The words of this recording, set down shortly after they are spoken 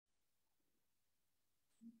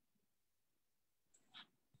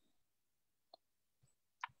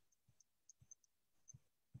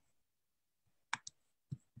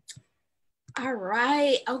All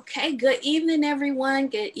right. Okay. Good evening, everyone.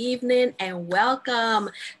 Good evening, and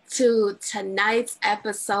welcome to tonight's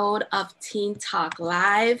episode of Teen Talk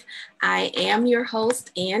Live. I am your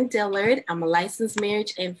host, Ann Dillard. I'm a licensed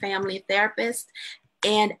marriage and family therapist,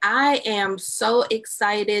 and I am so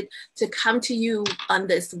excited to come to you on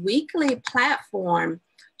this weekly platform,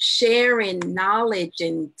 sharing knowledge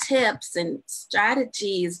and tips and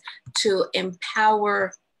strategies to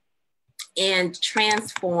empower and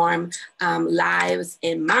transform lives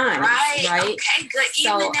and minds, right? Okay, good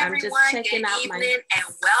so evening, I'm just everyone. checking Good out evening my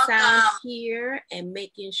and welcome. sound here and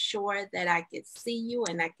making sure that I can see you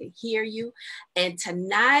and I can hear you. And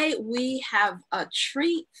tonight we have a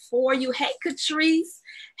treat for you. Hey, Catrice.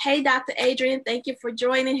 Hey, Dr. Adrian. Thank you for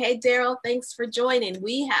joining. Hey, Daryl. Thanks for joining.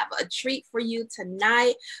 We have a treat for you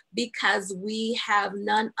tonight because we have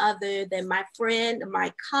none other than my friend,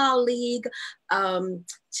 my colleague,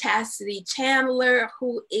 Chasity Chandler,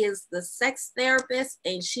 who is the sex therapist,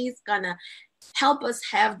 and she's gonna help us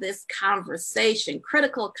have this conversation,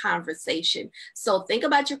 critical conversation. So think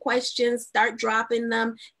about your questions, start dropping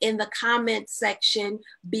them in the comment section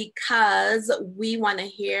because we want to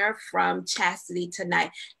hear from Chasity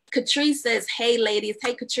tonight. Catrice says, hey, ladies.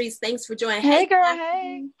 Hey, Catrice, thanks for joining. Hey, girl.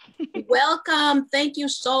 Hey. Welcome. Thank you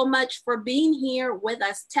so much for being here with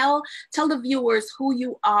us. Tell the viewers who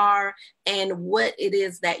you are and what it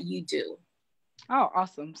is that you do. Oh,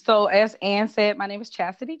 awesome. So as Ann said, my name is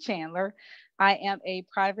Chasity Chandler. I am a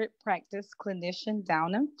private practice clinician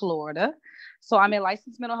down in Florida. So I'm a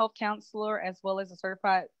licensed mental health counselor as well as a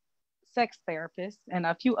certified sex therapist and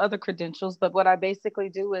a few other credentials. But what I basically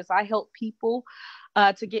do is I help people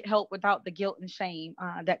to get help without the guilt and shame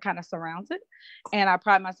that kind of surrounds it. And I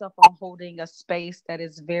pride myself on holding a space that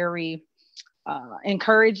is very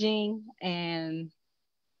encouraging and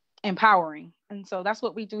empowering. And so that's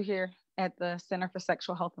what we do here at the Center for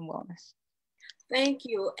Sexual Health and Wellness. Thank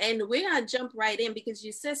you. And we're going to jump right in because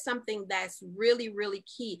you said something that's really, really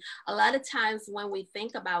key. A lot of times when we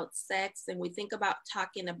think about sex and we think about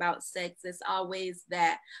talking about sex, it's always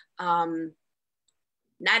that,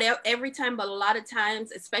 not every time, but a lot of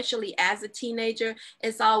times, especially as a teenager,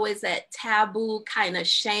 it's always that taboo kind of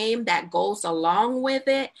shame that goes along with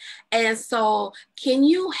it. And so can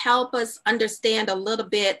you help us understand a little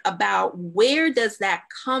bit about where does that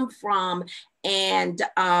come from? And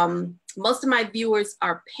most of my viewers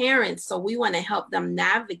are parents, so we want to help them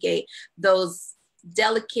navigate those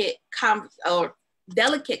delicate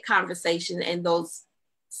conversations and those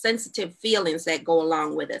sensitive feelings that go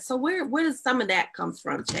along with it. So where does some of that come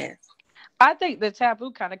from, Chaz? I think the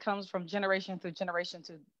taboo kind of comes from generation through generation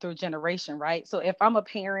through generation, right? So if I'm a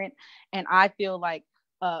parent and I feel like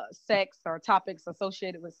sex or topics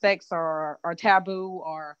associated with sex are taboo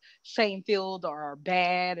or shame-filled or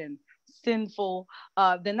bad and sinful,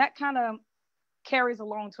 then that kind of carries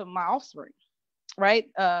along to my offspring, right?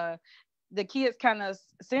 The kids kind of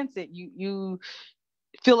sense it. You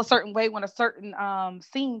feel a certain way when a certain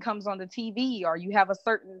scene comes on the TV, or you have a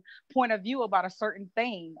certain point of view about a certain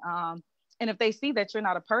thing. And if they see that you're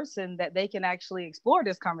not a person that they can actually explore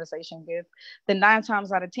this conversation with, then 9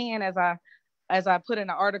 times out of 10, as I put in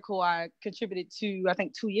an article I contributed to, I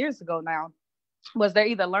think 2 years ago now, was they're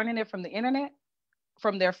either learning it from the internet,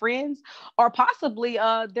 from their friends, or possibly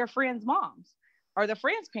their friends' moms or their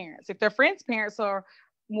friends' parents. If their friends' parents are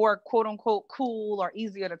more quote unquote cool or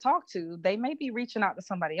easier to talk to, they may be reaching out to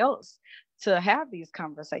somebody else to have these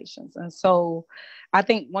conversations. And so I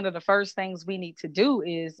think one of the first things we need to do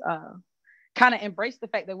is kind of embrace the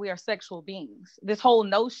fact that we are sexual beings. This whole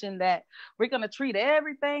notion that we're going to treat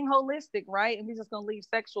everything holistic, right? And we're just going to leave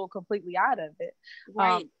sexual completely out of it.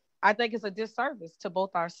 Right. I think it's a disservice to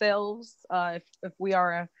both ourselves, if we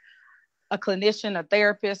are a clinician, a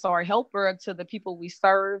therapist, or a helper to the people we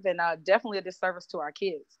serve, and definitely a disservice to our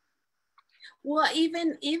kids. Well,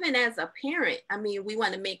 even as a parent, I mean, we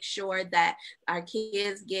want to make sure that our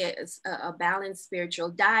kids get a balanced spiritual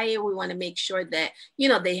diet. We want to make sure that,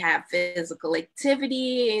 they have physical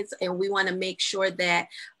activities, and we want to make sure that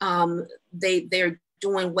they're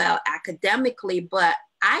doing well academically. But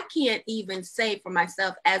I can't even say for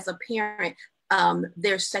myself as a parent,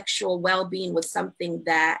 their sexual well-being was something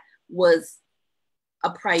that was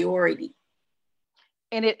a priority.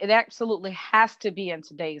 And it absolutely has to be in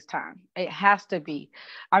today's time. It has to be.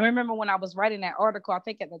 I remember when I was writing that article, I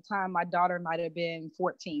think at the time my daughter might have been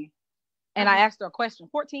 14. And I asked her a question,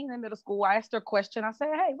 14 in middle school. I asked her a question. I said,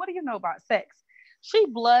 hey, what do you know about sex? She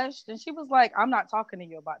blushed and she was like, I'm not talking to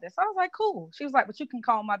you about this. I was like, cool. She was like, but you can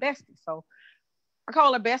call my bestie. So I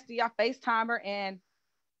call her bestie. I FaceTime her, and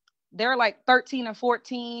they're like 13 and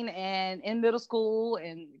 14 and in middle school,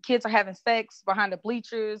 and kids are having sex behind the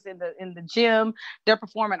bleachers in the gym. They're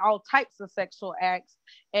performing all types of sexual acts.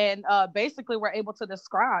 And basically we're able to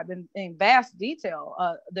describe in vast detail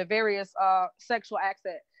the various sexual acts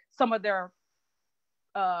that some of their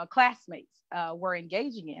classmates were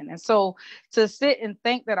engaging in. And so to sit and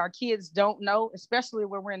think that our kids don't know, especially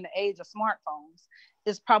when we're in the age of smartphones,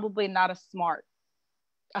 is probably not a smart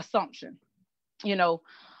assumption. You know,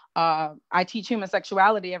 I teach human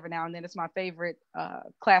sexuality every now and then. It's my favorite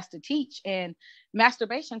class to teach. And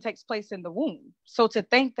masturbation takes place in the womb. So to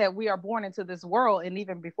think that we are born into this world, and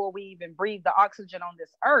even before we even breathe the oxygen on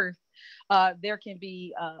this earth, there can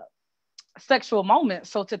be sexual moments.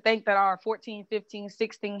 So to think that our 14, 15,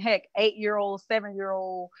 16, heck, 8-year-old,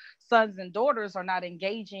 7-year-old sons and daughters are not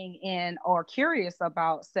engaging in or curious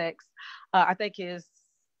about sex, I think is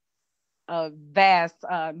a vast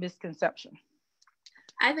misconception.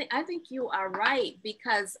 I think you are right,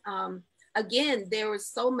 because again, there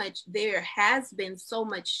has been so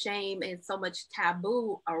much shame and so much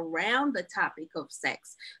taboo around the topic of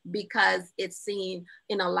sex, because it's seen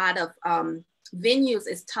in a lot of venues,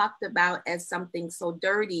 is talked about as something so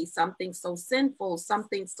dirty, something so sinful,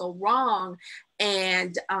 something so wrong.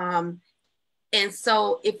 And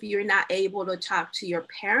so if you're not able to talk to your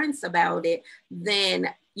parents about it,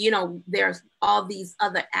 then, there's all these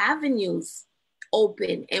other avenues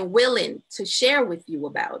open and willing to share with you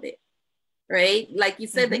about it, right? Like you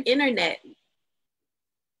said, the internet,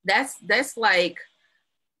 that's like,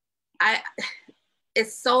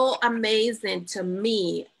 it's so amazing to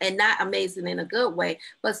me, and not amazing in a good way,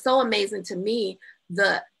 but so amazing to me,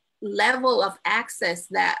 the level of access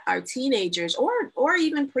that our teenagers or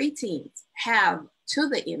even preteens have to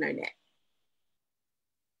the internet.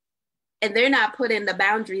 And they're not putting the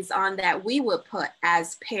boundaries on that we would put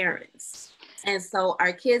as parents. And so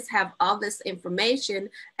our kids have all this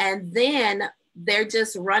information, and then they're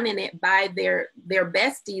just running it by their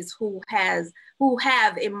besties who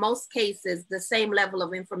have in most cases the same level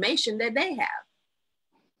of information that they have.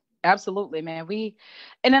 Absolutely, man.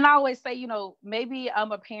 And then I always say, maybe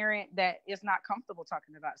I'm a parent that is not comfortable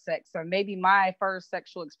talking about sex, or maybe my first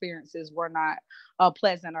sexual experiences were not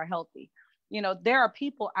pleasant or healthy. There are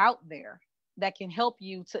people out there that can help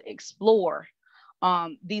you to explore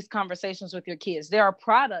these conversations with your kids. There are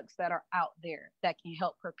products that are out there that can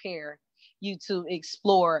help prepare you to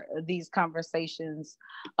explore these conversations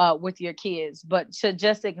with your kids. But to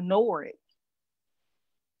just ignore it,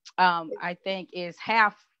 I think is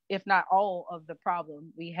half, if not all, of the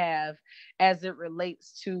problem we have as it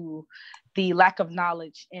relates to the lack of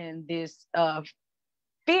knowledge and this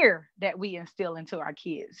fear that we instill into our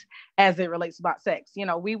kids as it relates about sex.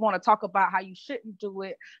 We want to talk about how you shouldn't do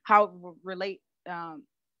it, how it will relate,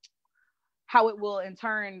 how it will in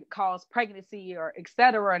turn cause pregnancy or et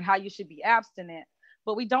cetera, and how you should be abstinent.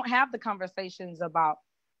 But we don't have the conversations about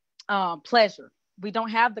pleasure. We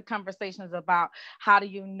don't have the conversations about how do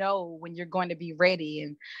you know when you're going to be ready.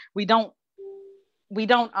 And we don't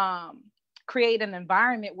create an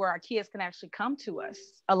environment where our kids can actually come to us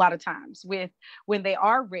a lot of times with when they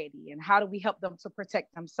are ready, and how do we help them to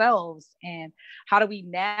protect themselves, and how do we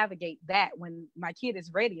navigate that when my kid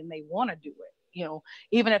is ready and they want to do it,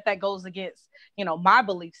 even if that goes against, my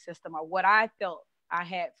belief system or what I felt I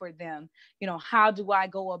had for them. How do I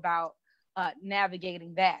go about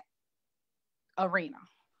navigating that arena?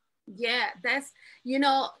 Yeah, that's,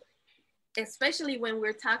 especially when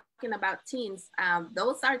we're talking about teens,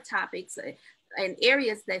 those are topics and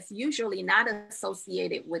areas that's usually not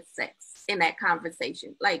associated with sex in that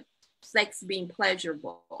conversation, like sex being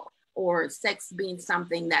pleasurable or sex being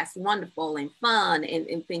something that's wonderful and fun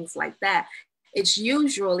and things like that. It's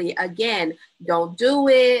usually, again, don't do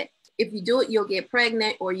it. If you do it, you'll get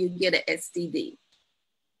pregnant or you get an STD.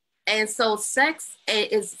 And so sex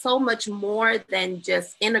is so much more than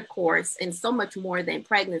just intercourse, and so much more than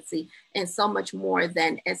pregnancy, and so much more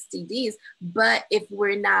than STDs. But if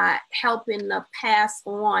we're not helping to pass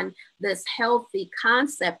on this healthy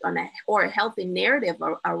concept or a healthy narrative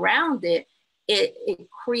around it, it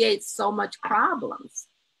creates so much problems.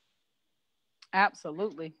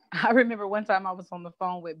 Absolutely. I remember one time I was on the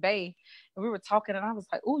phone with Bay, and we were talking, and I was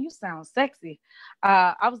like, "Oh, you sound sexy."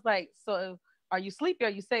 I was like, "So are you sleepy? Or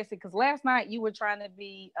are you sexy? Because last night you were trying to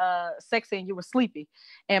be sexy and you were sleepy."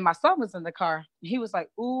 And my son was in the car. He was like,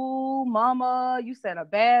 "Ooh, mama, you said a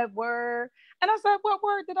bad word." And I said, "What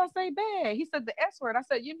word did I say bad?" He said, "The S word." I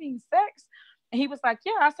said, "You mean sex?" And he was like,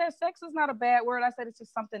 "Yeah." I said, "Sex is not a bad word." I said, "It's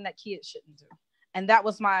just something that kids shouldn't do." And that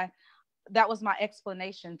was my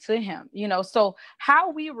explanation to him. So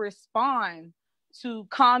how we respond to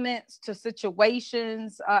comments, to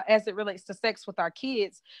situations as it relates to sex with our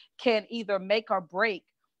kids can either make or break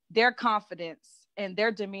their confidence and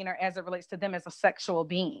their demeanor as it relates to them as a sexual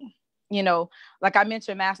being. You know, like I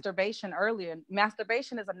mentioned masturbation earlier.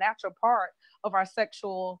 Masturbation is a natural part of our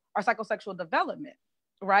psychosexual development,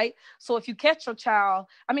 right? So if you catch your child,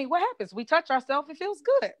 I mean, what happens? We touch ourselves, it feels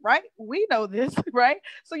good, right? We know this, right?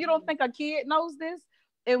 So you don't think a kid knows this?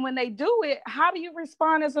 And when they do it, how do you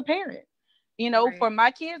respond as a parent? You know, right. For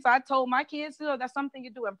my kids, I told my kids, you know, that's something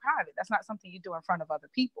you do in private. That's not something you do in front of other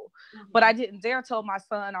people. Mm-hmm. But I didn't dare tell my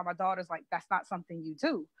son or my daughters, like, that's not something you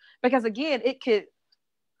do. Because again, it could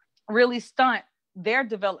really stunt their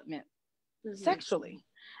development sexually.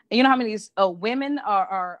 And you know how many women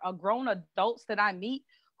are grown adults that I meet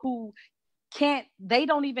who they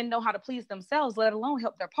don't even know how to please themselves, let alone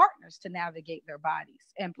help their partners to navigate their bodies.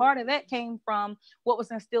 And part of that came from what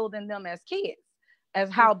was instilled in them as kids, as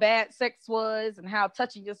how bad sex was and how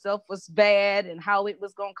touching yourself was bad and how it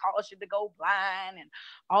was going to cause you to go blind and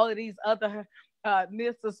all of these other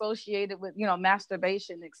myths associated with, you know,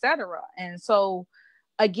 masturbation, etc. And so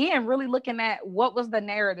again, really looking at what was the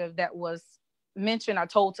narrative that was mentioned or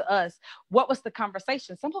told to us. What was the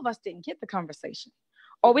conversation? Some of us didn't get the conversation,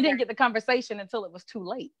 or we didn't get the conversation until it was too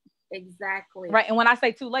late. Exactly. Right. And when I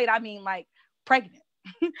say too late, I mean like pregnant.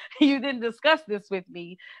 You didn't discuss this with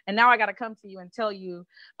me, and now I got to come to you and tell you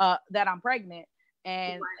that I'm pregnant,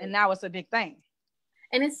 and now it's a big thing.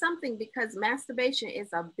 And it's something, because masturbation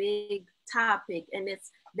is a big topic, and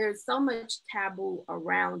there's so much taboo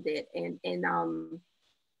around it, and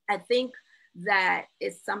I think that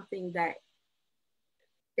it's something that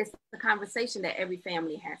it's a conversation that every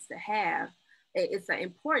family has to have. It's an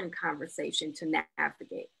important conversation to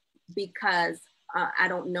navigate, because I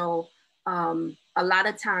don't know, a lot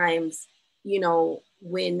of times, you know,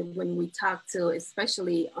 when we talk to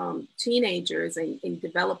especially teenagers and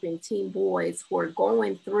developing teen boys who are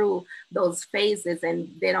going through those phases, and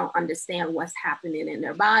they don't understand what's happening in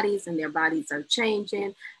their bodies, and their bodies are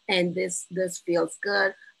changing, and this feels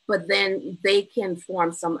good. But then they can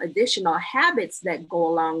form some additional habits that go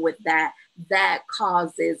along with that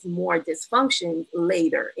causes more dysfunction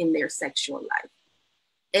later in their sexual life.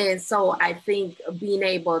 And so I think being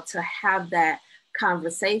able to have that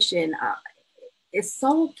conversation is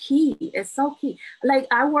so key. It's so key. Like,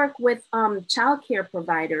 I work with childcare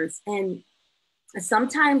providers, and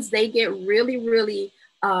sometimes they get really, really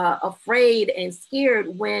afraid and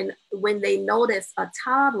scared when they notice a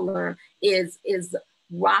toddler is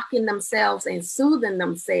rocking themselves and soothing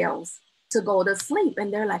themselves to go to sleep,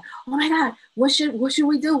 and they're like, oh my God, what should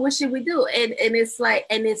we do? What should we do? And it's like,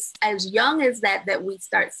 and it's as young as that we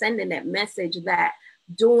start sending that message that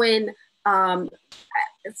doing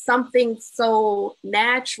something so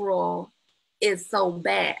natural is so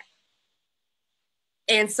bad.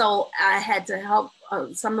 And so I had to help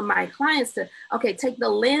some of my clients to, okay, take the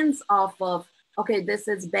lens off of, okay, this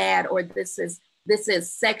is bad, or this is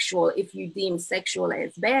sexual, if you deem sexual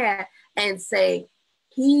as bad, and say,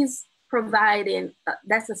 he's providing,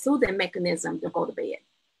 that's a soothing mechanism to go to bed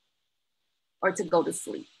or to go to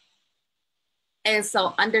sleep. And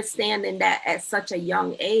so understanding that at such a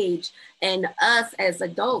young age, and us as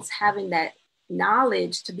adults having that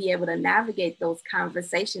knowledge to be able to navigate those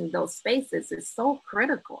conversations, those spaces, is so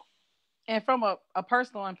critical. And from a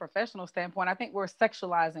personal and professional standpoint, I think we're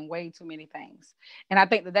sexualizing way too many things. And I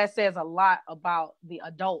think that says a lot about the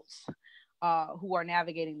adults who are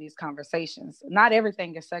navigating these conversations. Not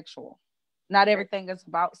everything is sexual. Not everything is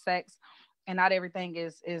about sex. And not everything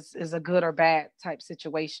is a good or bad type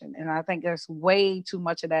situation. And I think there's way too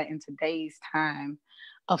much of that in today's time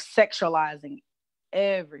of sexualizing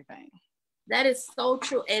everything. That is so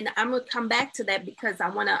true. And I'm going to come back to that, because I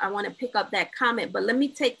want to pick up that comment. But let me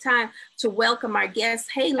take time to welcome our guests.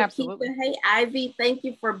 Hey, Lakeisha. Hey, Ivy. Thank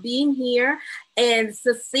you for being here. And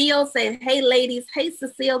Cecile said, hey, ladies. Hey,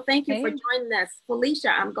 Cecile. Thank you for joining us. Felicia,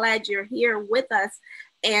 I'm glad you're here with us.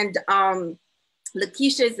 And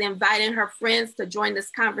Lakeisha is inviting her friends to join this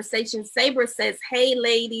conversation. Sabra says, hey,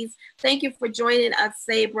 ladies. Thank you for joining us,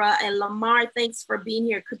 Sabra. And Lamar, thanks for being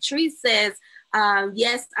here. Catrice says,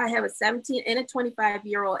 yes, I have a 17 and a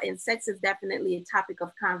 25-year-old, and sex is definitely a topic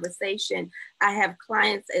of conversation. I have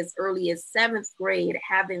clients as early as 7th grade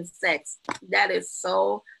having sex. That is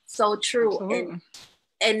so, so true. Absolutely.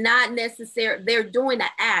 And not necessarily, they're doing an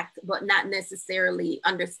act, but not necessarily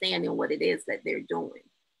understanding what it is that they're doing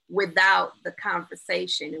without the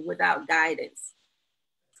conversation and without guidance.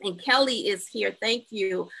 And Kelly is here. Thank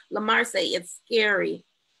you. Lamar say it's scary.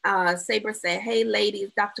 Saber said, hey, ladies,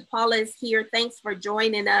 Dr. Paula is here. Thanks for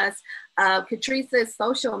joining us. Catrice says,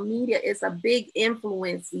 social media is a big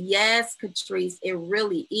influence. Yes, Catrice, it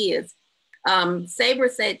really is. Saber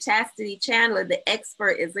said, Chasity Chandler, the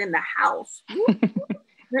expert, is in the house.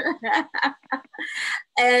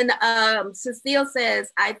 And Cecile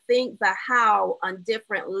says, I think the how on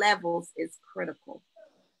different levels is critical.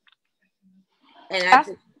 And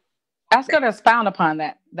I was going to expound upon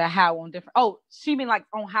that, the how on different. Oh, she mean like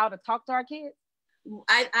on how to talk to our kids?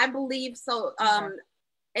 I believe so. Okay.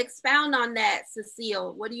 Expound on that,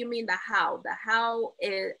 Cecile. What do you mean the how? The how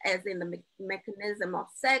is as in the mechanism of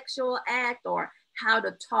sexual act, or how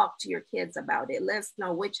to talk to your kids about it? Let's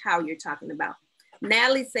know which how you're talking about.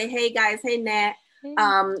 Natalie say, hey guys, hey Nat.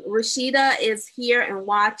 Rashida is here and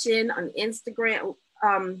watching on Instagram.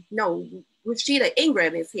 No, Rashida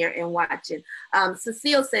Ingram is here and watching.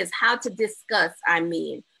 Cecile says, how to discuss,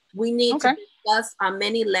 we need to discuss on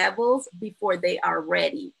many levels before they are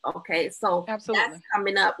ready. Okay, so absolutely. That's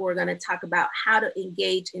coming up. We're going to talk about how to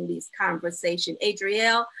engage in these conversations.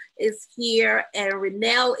 Adrielle is here and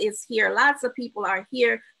Renelle is here. Lots of people are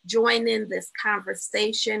here joining this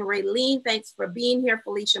conversation. Raylene, thanks for being here.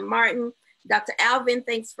 Felicia Martin, Dr. Alvin,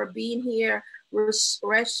 thanks for being here.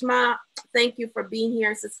 Reshma, thank you for being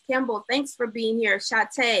here. Sis Kimball, thanks for being here.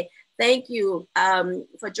 Shate, thank you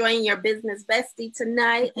for joining your business bestie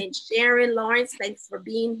tonight. And Sharon Lawrence, thanks for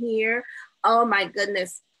being here. Oh my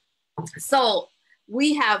goodness. So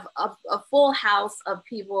we have a full house of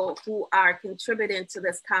people who are contributing to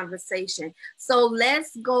this conversation. So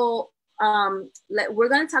let's go, we're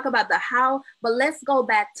gonna talk about the how, but let's go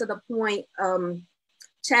back to the point,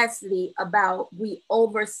 Chastity, about we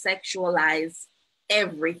over sexualize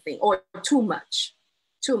everything, or too much.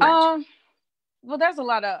 Well, there's a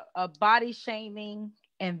lot of body shaming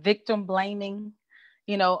and victim blaming.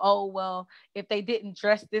 You know, oh, well, if they didn't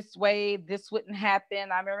dress this way, this wouldn't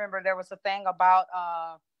happen. I remember there was a thing about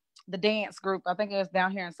the dance group. I think it was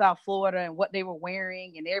down here in South Florida, and what they were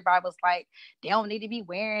wearing. And everybody was like, they don't need to be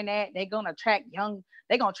wearing that. They're going to attract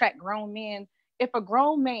grown men. If a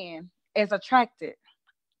grown man is attracted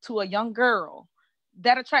to a young girl,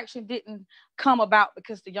 that attraction didn't come about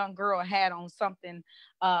because the young girl had on something,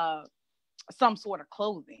 some sort of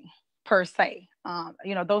clothing per se.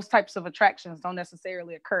 You know, those types of attractions don't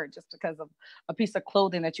necessarily occur just because of a piece of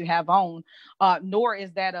clothing that you have on, nor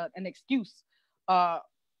is that an excuse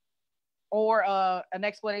or an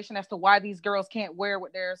explanation as to why these girls can't wear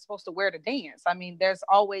what they're supposed to wear to dance. I mean, there's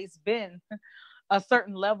always been a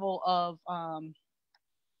certain level of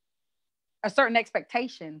a certain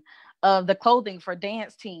expectation of the clothing for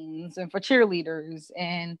dance teams and for cheerleaders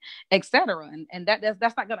and etc. And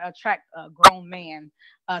that's not going to attract a grown man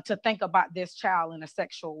to think about this child in a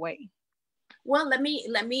sexual way. Well, let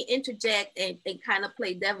me interject and kind of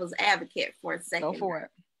play devil's advocate for a second. Go for it.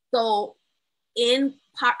 So in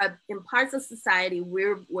parts of society,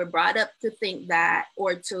 we're brought up to think that,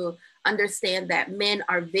 or to understand that men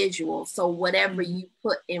are visual. So whatever you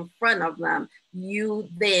put in front of them, you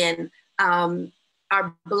then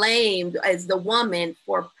are blamed as the woman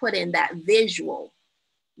for putting that visual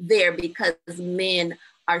there, because men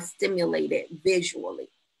are stimulated visually.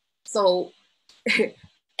 So,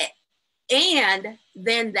 and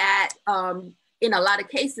then that in a lot of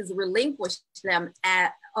cases relinquish them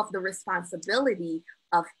of the responsibility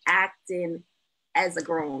of acting as a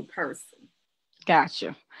grown person.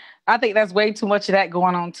 Gotcha. I think that's way too much of that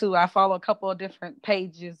going on too. I follow a couple of different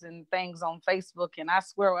pages and things on Facebook, and I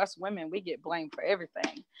swear us women, we get blamed for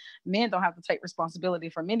everything. Men don't have to take responsibility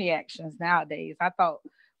for many actions nowadays. I thought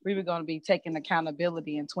we were going to be taking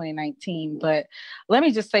accountability in 2019, but let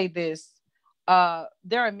me just say this.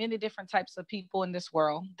 There are many different types of people in this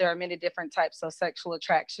world. There are many different types of sexual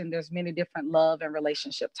attraction. There's many different love and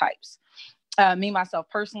relationship types. Me, myself,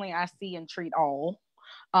 personally, I see and treat all.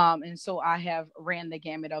 And so I have ran the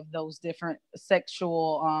gamut of those different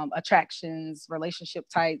sexual attractions, relationship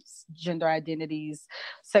types, gender identities,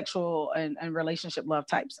 sexual and relationship love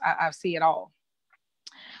types. I see it all.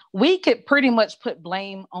 We could pretty much put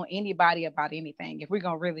blame on anybody about anything if we're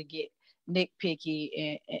going to really get nitpicky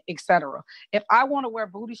and etc. If I want to wear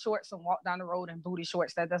booty shorts and walk down the road in booty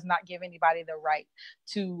shorts, that does not give anybody the right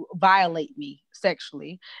to violate me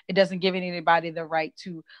sexually. It doesn't give anybody the right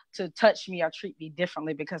to touch me or treat me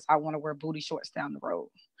differently because I want to wear booty shorts down the road.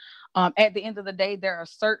 At the end of the day, there are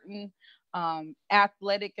certain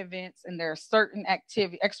athletic events and there are certain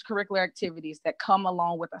extracurricular activities that come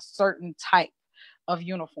along with a certain type of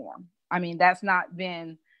uniform. I mean,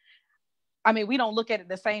 we don't look at it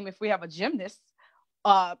the same if we have a gymnast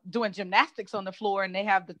doing gymnastics on the floor and they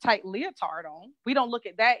have the tight leotard on. We don't look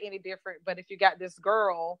at that any different. But if you got this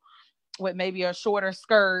girl with maybe a shorter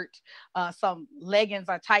skirt, some leggings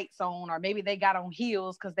or tights on, or maybe they got on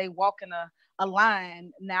heels because they walk in a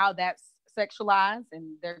line, now that's sexualized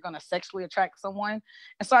and they're going to sexually attract someone.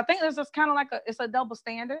 And so I think there's just kind of like it's a double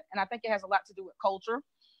standard. And I think it has a lot to do with culture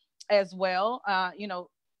as well.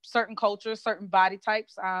 Certain cultures, certain body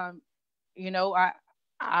types, I'm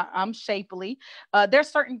shapely. There's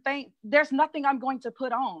certain things, there's nothing I'm going to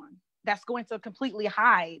put on that's going to completely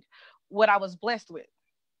hide what I was blessed with.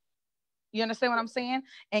 You understand what I'm saying?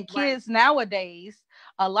 And kids nowadays,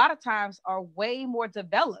 a lot of times are way more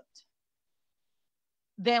developed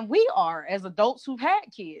than we are as adults who've had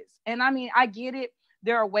kids. And I mean, I get it.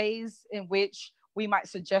 There are ways in which we might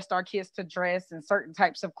suggest our kids to dress in certain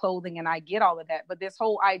types of clothing. And I get all of that. But this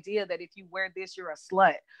whole idea that if you wear this, you're a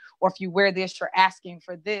slut, or if you wear this, you're asking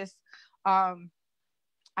for this. I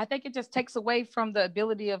think it just takes away from the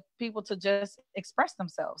ability of people to just express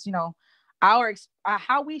themselves.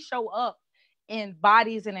 How we show up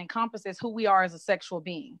embodies and encompasses who we are as a sexual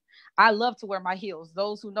being. I love to wear my heels.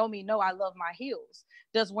 Those who know me know I love my heels.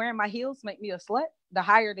 Does wearing my heels make me a slut? The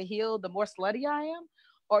higher the heel, the more slutty I am?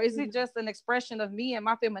 Or is it just an expression of me and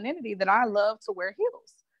my femininity that I love to wear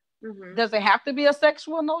heels? Mm-hmm. Does it have to be a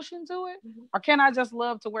sexual notion to it? Mm-hmm. Or can I just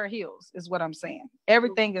love to wear heels is what I'm saying.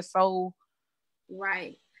 Everything is so...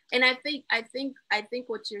 Right. And I think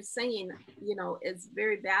what you're saying, is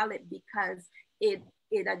very valid, because it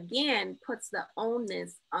again puts the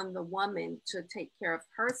onus on the woman to take care of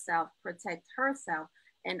herself, protect herself,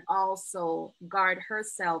 and also guard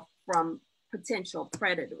herself from potential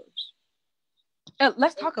predators.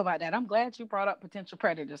 Let's talk about that. I'm glad you brought up potential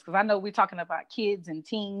predators, because I know we're talking about kids and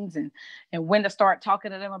teens and when to start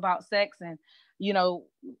talking to them about sex. And, I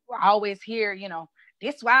always hear,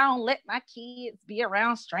 this why I don't let my kids be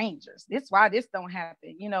around strangers. This why this don't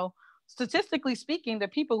happen. Statistically speaking, the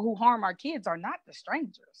people who harm our kids are not the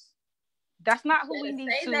strangers. That's not who we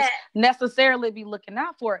need to necessarily be looking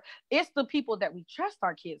out for. It's the people that we trust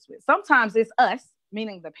our kids with. Sometimes it's us,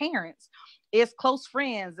 meaning the parents. It's close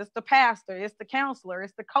friends. It's the pastor. It's the counselor.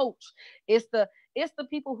 It's the coach. It's the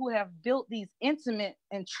people who have built these intimate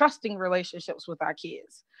and trusting relationships with our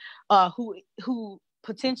kids, who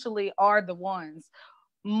potentially are the ones,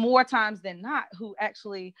 more times than not, who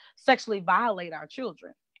actually sexually violate our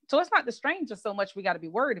children. So it's not the strangers so much we got to be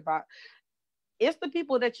worried about. It's the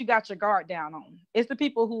people that you got your guard down on. It's the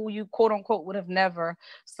people who you, quote unquote, would have never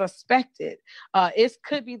suspected. It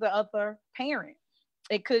could be the other parent.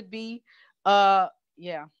 It could be, a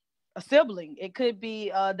sibling. It could be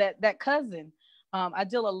that cousin. I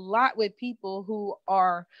deal a lot with people who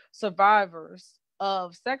are survivors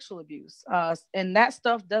of sexual abuse, and that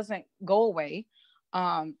stuff doesn't go away.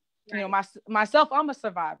 Myself, I'm a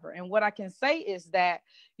survivor, and what I can say is that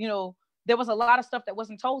there was a lot of stuff that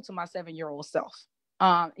wasn't told to my 7-year-old self,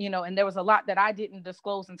 and there was a lot that I didn't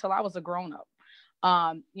disclose until I was a grown-up.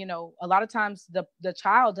 A lot of times the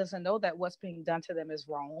child doesn't know that what's being done to them is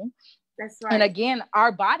wrong. That's right. And again,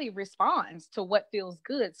 our body responds to what feels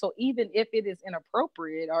good. So even if it is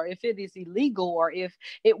inappropriate, or if it is illegal, or if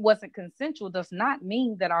it wasn't consensual, does not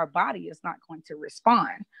mean that our body is not going to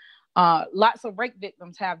respond. Lots of rape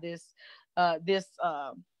victims have this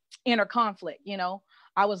inner conflict.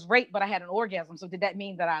 I was raped, but I had an orgasm. So did that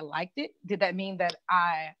mean that I liked it? Did that mean that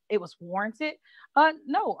it was warranted?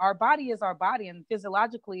 No, our body is our body, and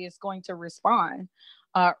physiologically it's going to respond,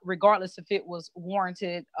 regardless if it was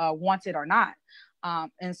warranted, wanted or not.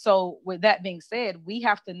 And so with that being said, we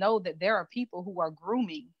have to know that there are people who are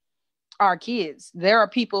grooming our kids. There are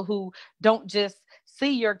people who don't just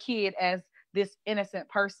see your kid as this innocent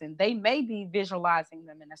person. They may be visualizing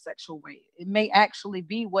them in a sexual way. It may actually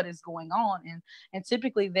be what is going on. And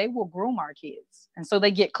typically they will groom our kids. And so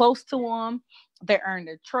they get close to them. They earn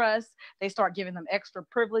their trust. They start giving them extra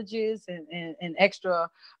privileges and extra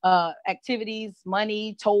activities,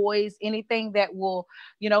 money, toys, anything that will,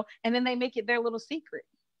 and then they make it their little secret.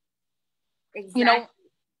 Exactly.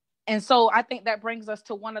 And so I think that brings us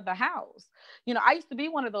to one of the hows. I used to be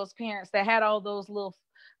one of those parents that had all those little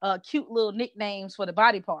cute little nicknames for the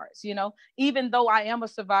body parts, even though I am a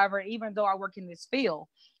survivor, even though I work in this field.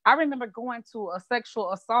 I remember going to a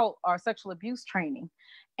sexual assault or sexual abuse training,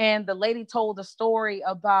 and the lady told a story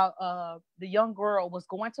about the young girl was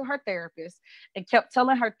going to her therapist and kept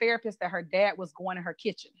telling her therapist that her dad was going in her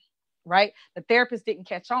kitchen, right? The therapist didn't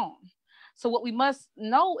catch on. So what we must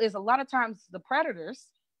know is a lot of times the predators,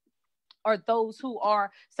 or those who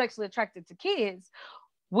are sexually attracted to kids,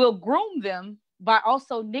 will groom them by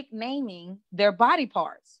also nicknaming their body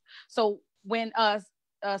parts. So when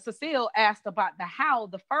Cecile asked about the how,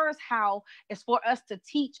 the first how is for us to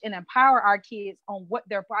teach and empower our kids on what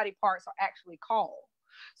their body parts are actually called.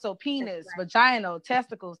 So penis, right. vaginal,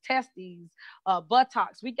 testicles, testes,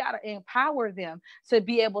 buttocks, we got to empower them to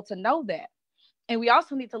be able to know that. And we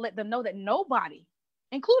also need to let them know that nobody,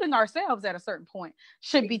 including ourselves at a certain point,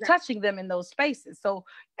 should be Exactly. touching them in those spaces. So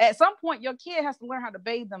at some point, your kid has to learn how to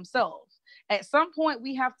bathe themselves. At some point,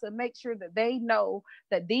 we have to make sure that they know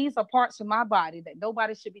that these are parts of my body that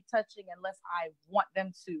nobody should be touching unless I want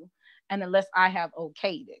them to, and unless I have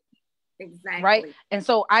okayed it. Right. Exactly. And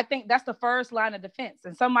so I think that's the first line of defense.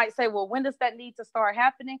 And some might say, well, when does that need to start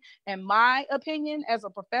happening? In my opinion, as a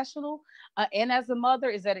professional and as a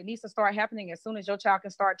mother, is that it needs to start happening as soon as your child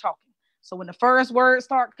can start talking. So when the first words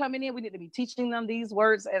start coming in, we need to be teaching them these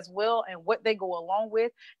words as well, and what they go along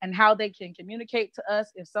with, and how they can communicate to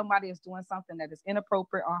us if somebody is doing something that is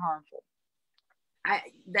inappropriate or harmful.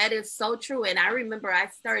 That is so true. And I remember I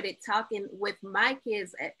started talking with my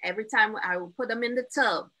kids every time I would put them in the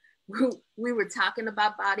tub. We were talking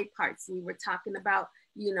about body parts. We were talking about,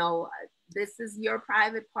 this is your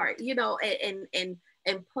private part,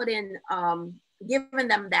 and putting, giving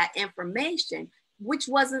them that information, which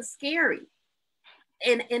wasn't scary.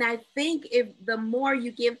 And I think if the more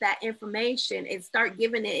you give that information and start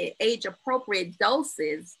giving it age appropriate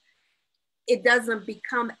doses, it doesn't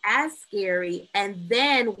become as scary. And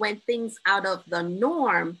then when things out of the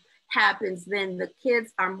norm happens, then the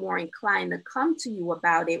kids are more inclined to come to you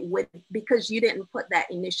about it because you didn't put that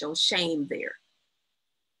initial shame there.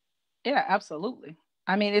 Yeah, absolutely.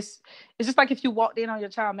 I mean, it's just like if you walked in on your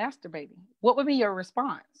child masturbating, what would be your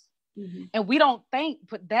response? Mm-hmm. And we don't think,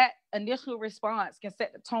 but that initial response can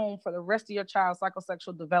set the tone for the rest of your child's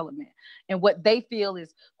psychosexual development and what they feel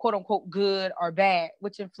is quote unquote good or bad,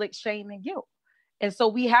 which inflicts shame and guilt. And so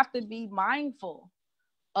we have to be mindful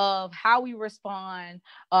of how we respond,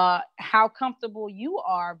 how comfortable you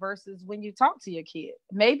are versus when you talk to your kid.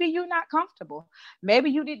 Maybe you're not comfortable.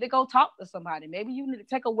 Maybe you need to go talk to somebody. Maybe you need to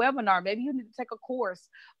take a webinar. Maybe you need to take a course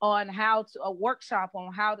on a workshop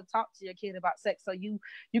on how to talk to your kid about sex. So you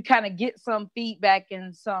kind of get some feedback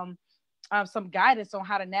and some guidance on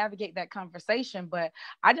how to navigate that conversation. But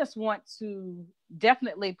I just want to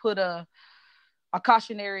definitely put a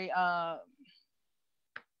cautionary,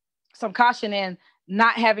 some caution in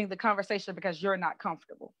not having the conversation because you're not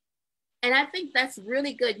comfortable. And I think that's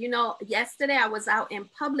really good. Yesterday I was out in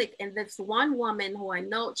public and this one woman who I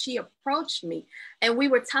know, she approached me and we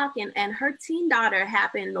were talking, and her teen daughter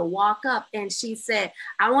happened to walk up and she said,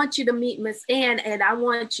 I want you to meet Miss Ann, and I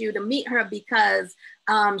want you to meet her because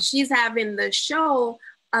she's having the show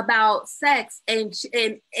about sex, and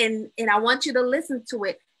I want you to listen to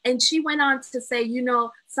it. And she went on to say,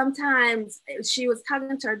 sometimes she was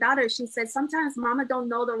talking to her daughter. She said, sometimes mama don't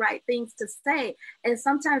know the right things to say. And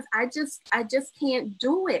sometimes I just can't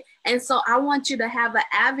do it. And so I want you to have an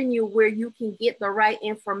avenue where you can get the right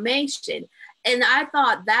information. And I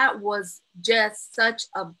thought that was just such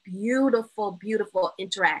a beautiful, beautiful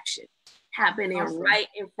interaction happening right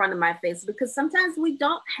in front of my face, because sometimes we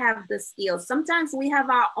don't have the skills. Sometimes we have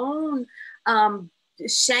our own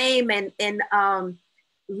shame and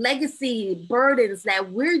legacy burdens that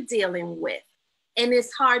we're dealing with. And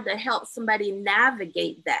it's hard to help somebody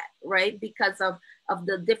navigate that, right? Because of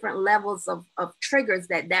the different levels of triggers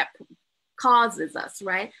that causes us,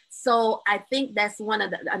 right? So I think that's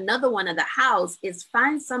another one of the hows is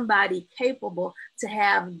find somebody capable to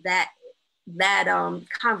have that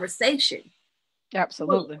conversation.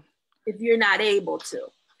 Absolutely. If you're not able to.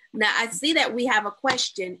 Now I see that we have a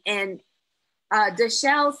question, and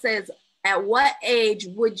Deshelle says, at what age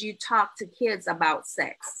would you talk to kids about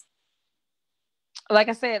sex? Like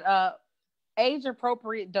I said, age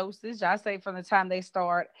appropriate dosage. I say from the time they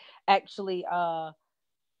start actually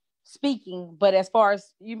speaking. But as far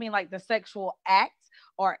as you mean like the sexual act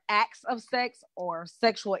or acts of sex or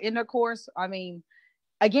sexual intercourse, I mean,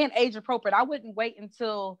 again, age appropriate. I wouldn't wait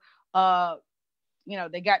until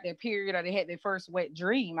they got their period or they had their first wet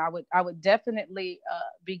dream. I would definitely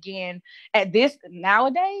begin at this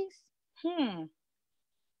nowadays.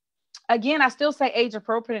 Again, I still say age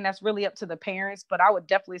appropriate, and that's really up to the parents, but I would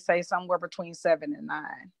definitely say somewhere between 7 and 9.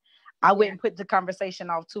 I wouldn't put the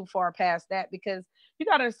conversation off too far past that, because you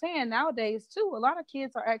got to understand nowadays too, a lot of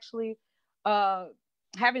kids are actually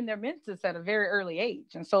having their menses at a very early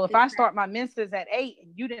age. And so if I start my menses at 8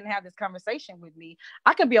 and you didn't have this conversation with me,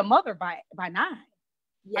 I could be a mother by 9.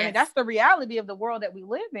 Yes. I mean, that's the reality of the world that we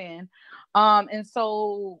live in. And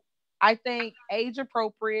so I think age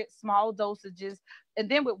appropriate, small dosages. And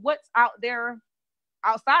then with what's out there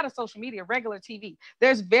outside of social media, regular TV,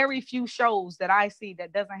 there's very few shows that I see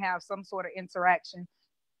that doesn't have some sort of interaction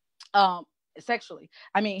sexually.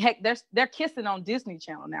 I mean, heck, they're kissing on Disney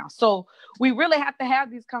Channel now. So we really have to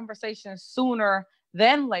have these conversations sooner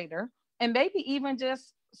than later, and maybe even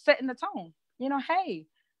just setting the tone. You know, hey,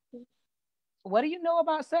 what do you know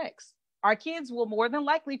about sex? Our kids will more than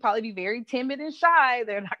likely probably be very timid and shy.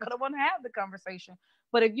 They're not going to want to have the conversation.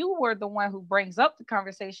 But if you were the one who brings up the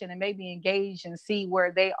conversation and maybe engage and see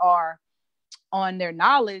where they are on their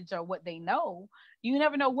knowledge or what they know, you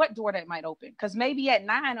never know what door that might open. Because maybe at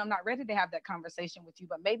 9, I'm not ready to have that conversation with you,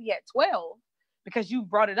 but maybe at 12, because you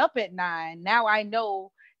brought it up at 9, now I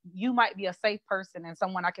know you might be a safe person and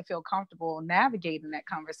someone I can feel comfortable navigating that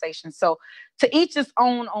conversation. So to each his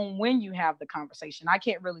own on when you have the conversation. I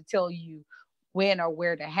can't really tell you when or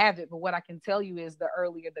where to have it, but what I can tell you is the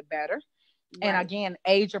earlier the better. Right. And again,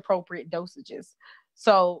 age appropriate dosages.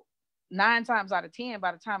 So 9 times out of 10,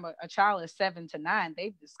 by the time a child is 7 to 9,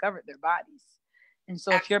 they've discovered their bodies. And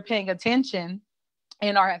so if you're paying attention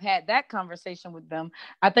and or have had that conversation with them,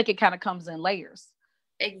 I think it kind of comes in layers.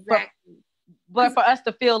 Exactly. But for us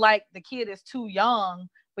to feel like the kid is too young,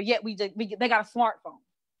 but yet they got a smartphone.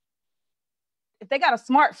 If they got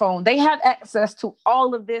a smartphone, they have access to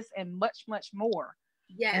all of this and much, much more.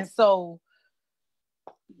 Yes. And so,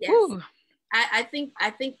 yes, I think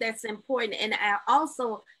that's important. And I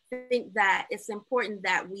also think that it's important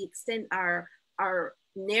that we extend our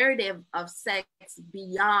narrative of sex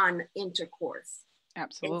beyond intercourse.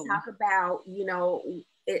 Absolutely. And talk about,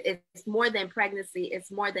 it's more than pregnancy.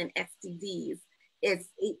 It's more than STDs.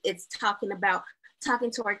 It's talking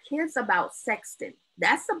to our kids about sexting.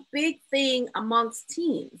 That's a big thing amongst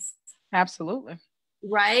teens. Absolutely.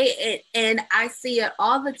 Right. And I see it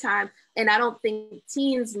all the time. And I don't think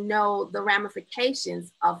teens know the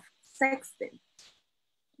ramifications of sexting.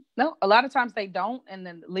 No, a lot of times they don't. And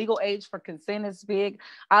then legal age for consent is big.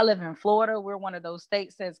 I live in Florida. We're one of those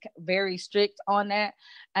states that's very strict on that.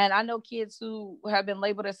 And I know kids who have been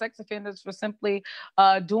labeled as sex offenders for simply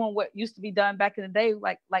doing what used to be done back in the day,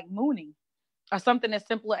 like mooning, or something as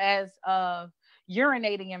simple as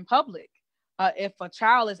urinating in public. If a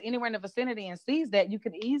child is anywhere in the vicinity and sees that, you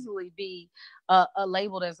could easily be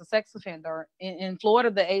labeled as a sex offender. In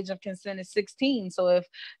Florida, the age of consent is 16. So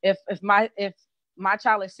if my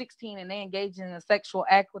child is 16 and they engage in a sexual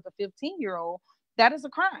act with a 15-year-old, that is a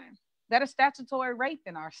crime. That is statutory rape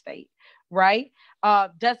in our state, right?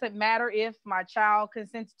 Doesn't matter if my child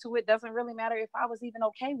consented to it. Doesn't really matter if I was even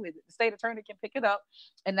okay with it. The state attorney can pick it up,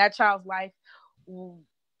 and that child's life,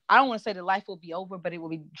 I don't want to say the life will be over, but it will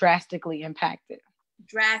be drastically impacted.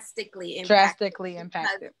 Drastically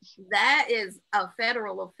impacted. That is a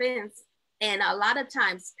federal offense. And a lot of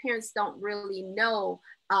times parents don't really know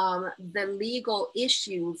the legal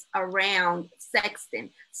issues around sexting.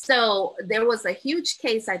 So there was a huge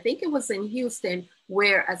case, I think it was in Houston,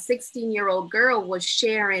 where a 16-year-old girl was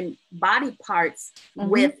sharing body parts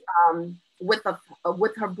with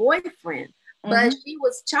her boyfriend, but she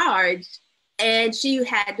was charged and she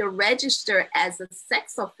had to register as a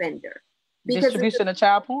sex offender. Because distribution of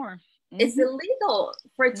child porn. It's illegal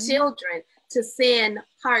for children to send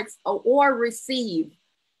parts or receive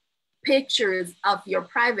pictures of your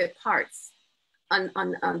private parts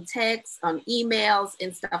on text, on emails,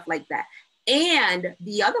 and stuff like that. And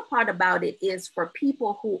the other part about it is for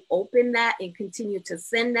people who open that and continue to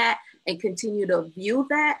send that and continue to view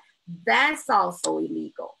that, that's also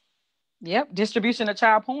illegal. Yep, distribution of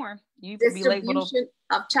child porn. You can be labeled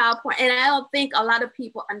of child porn. And I don't think a lot of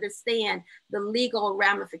people understand the legal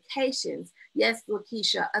ramifications, yes,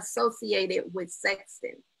 Lakeisha, associated with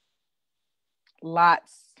sexting.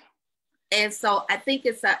 Lots. And so I think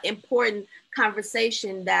it's an important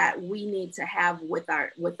conversation that we need to have with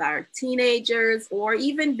our teenagers, or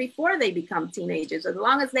even before they become teenagers. As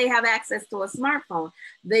long as they have access to a smartphone,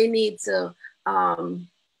 they need to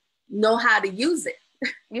know how to use it.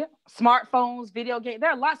 Yeah, smartphones, video games. There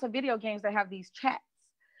are lots of video games that have these chats.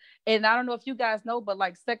 And I don't know if you guys know, but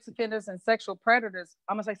like sex offenders and sexual predators,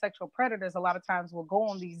 I'm gonna say sexual predators, a lot of times will go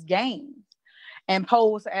on these games and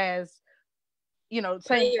pose as,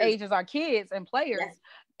 same age as our kids and players. Yes.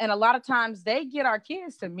 And a lot of times they get our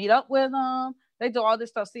kids to meet up with them. They do all this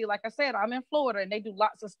stuff. See, like I said, I'm in Florida and they do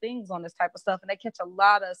lots of things on this type of stuff. And they catch a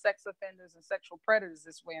lot of sex offenders and sexual predators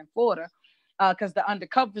this way in Florida, because the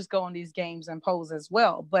undercovers go on these games and pose as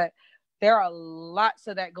well. But there are lots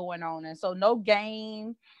of that going on. And so no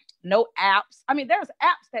game, no apps. I mean, there's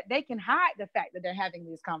apps that they can hide the fact that they're having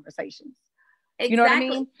these conversations. Exactly. You know what I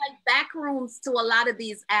mean? Like back rooms to a lot of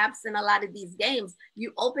these apps and a lot of these games.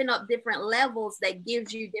 You open up different levels that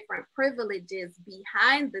gives you different privileges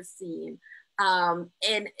behind the scene.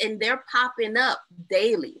 And they're popping up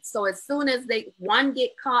daily. So as soon as one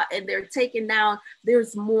get caught and they're taken down,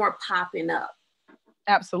 there's more popping up.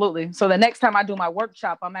 Absolutely. So the next time I do my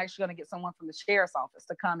workshop, I'm actually going to get someone from the sheriff's office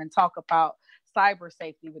to come and talk about cyber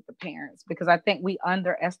safety with the parents, because I think we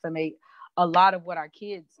underestimate a lot of what our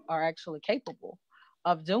kids are actually capable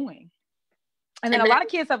of doing. And then a lot of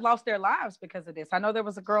kids have lost their lives because of this. I know there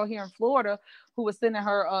was a girl here in Florida who was sending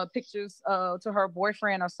her pictures to her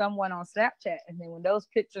boyfriend or someone on Snapchat. And then when those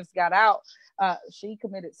pictures got out, she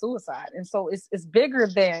committed suicide. And so it's bigger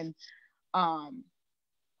than,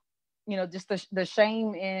 just the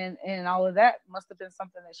shame and all of that must have been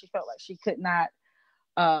something that she felt like she could not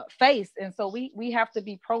face. And so we have to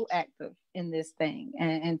be proactive in this thing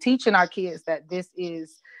and teaching our kids that this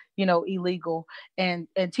is, illegal, and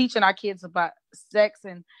teaching our kids about sex.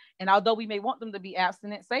 And although we may want them to be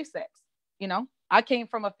abstinent, safe sex, I came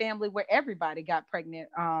from a family where everybody got pregnant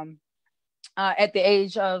at the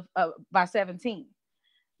age of by 17,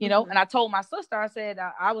 mm-hmm. And I told my sister, I said,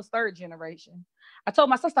 I was third generation. I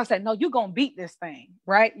told my sister, I said, no, you're going to beat this thing,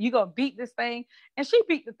 right? You're going to beat this thing. And she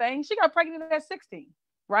beat the thing. She got pregnant at 16,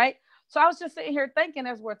 right? So I was just sitting here thinking,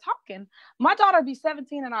 as we're talking, my daughter will be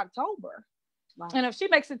 17 in October. Wow. And if she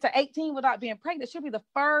makes it to 18 without being pregnant, she'll be the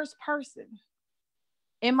first person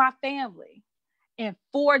in my family in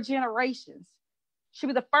 4 generations. She'll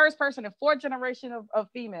be the first person in 4 generations of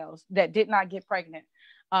females that did not get pregnant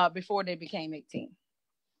before they became 18.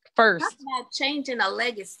 First. That's about changing a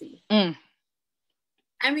legacy.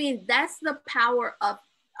 I mean, that's the power of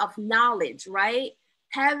knowledge, right?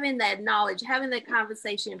 Having that knowledge, having that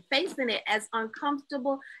conversation, facing it as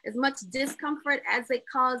uncomfortable, as much discomfort as it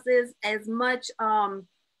causes, as much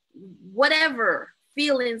whatever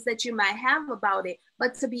feelings that you might have about it,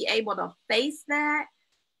 but to be able to face that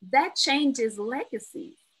changes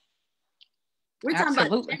legacy. We're talking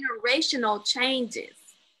about generational changes.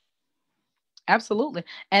 Absolutely.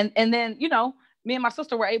 And then, me and my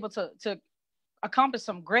sister were able to accomplish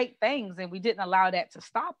some great things, and we didn't allow that to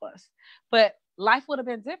stop us. But life would have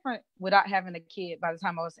been different without having a kid by the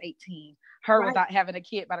time I was 18, her without having a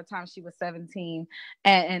kid by the time she was 17,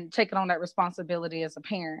 and taking on that responsibility as a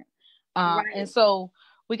parent. And so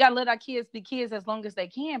we got to let our kids be kids as long as they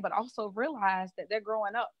can, but also realize that they're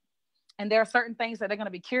growing up. And there are certain things that they're going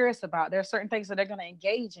to be curious about. There are certain things that they're going to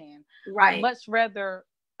engage in. Right. I'd much rather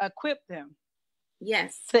equip them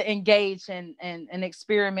to engage and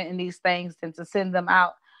experiment in these things than to send them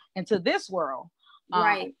out into this world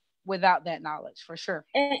without that knowledge, for sure.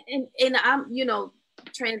 And I'm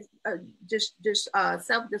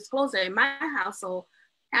self-disclosure, in my household,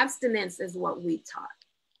 abstinence is what we taught.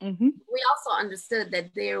 Mm-hmm. We also understood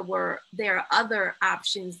that there are other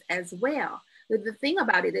options as well. But the thing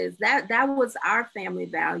about it is that was our family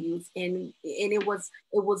values, and it was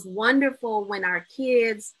wonderful when our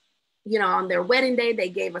kids, on their wedding day, they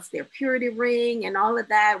gave us their purity ring and all of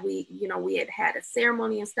that. We had a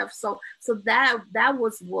ceremony and stuff. So that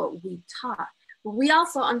was what we taught. But we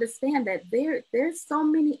also understand that there's so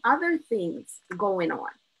many other things going on.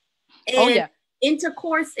 And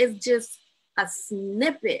intercourse is just a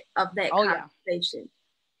snippet of that conversation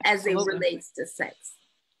as it relates to sex.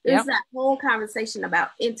 There's that whole conversation about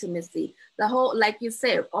intimacy, the whole, like you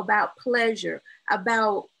said, about pleasure,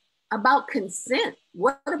 about consent.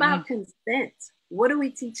 What about consent? What are we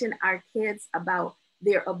teaching our kids about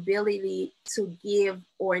their ability to give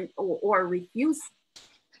or refuse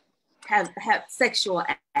have sexual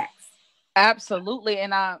acts? Absolutely.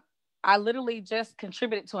 And I literally just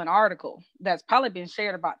contributed to an article that's probably been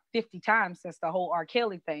shared about 50 times since the whole R.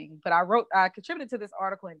 Kelly thing. But I contributed to this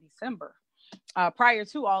article in December, prior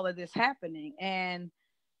to all of this happening. And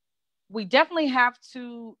we definitely have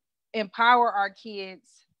to empower our kids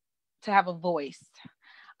to have a voice.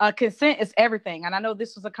 Consent is everything. And I know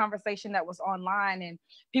this was a conversation that was online, and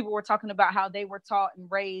people were talking about how they were taught and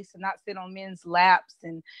raised to not sit on men's laps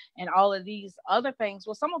and all of these other things.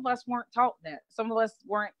 Well, some of us weren't taught that. Some of us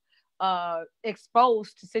weren't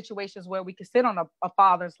exposed to situations where we could sit on a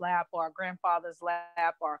father's lap or a grandfather's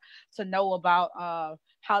lap, or to know about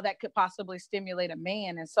how that could possibly stimulate a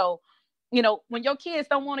man. And so, when your kids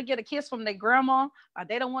don't want to get a kiss from their grandma, or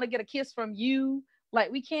they don't want to get a kiss from you, like,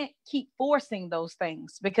 we can't keep forcing those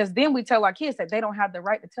things, because then we tell our kids that they don't have the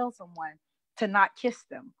right to tell someone to not kiss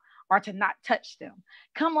them or to not touch them.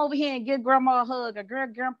 Come over here and give grandma a hug or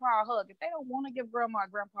grandpa a hug. If they don't want to give grandma or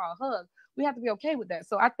grandpa a hug, we have to be okay with that.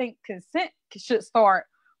 So I think consent should start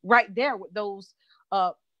right there with those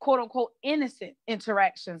quote unquote innocent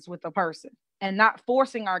interactions with a person, and not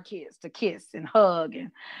forcing our kids to kiss and hug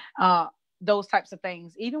and those types of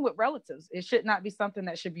things, even with relatives. It should not be something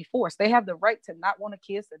that should be forced. They have the right to not want to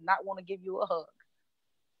kiss and not want to give you a hug.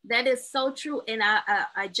 That is so true. And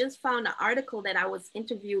I just found an article that I was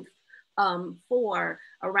interviewed for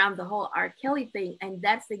around the whole R. Kelly thing. And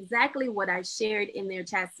that's exactly what I shared in there,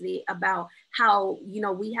 Chastity, about how, you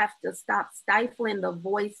know, we have to stop stifling the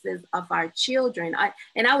voices of our children.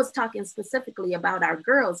 And I was talking specifically about our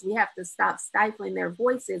girls. We have to stop stifling their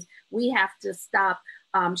voices. We have to stop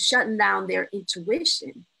shutting down their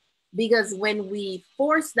intuition. Because when we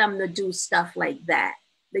force them to do stuff like that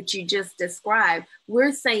you just described,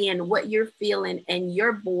 we're saying what you're feeling and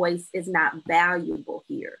your voice is not valuable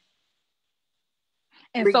here.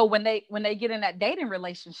 And so when they get in that dating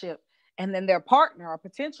relationship, and then their partner or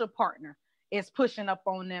potential partner is pushing up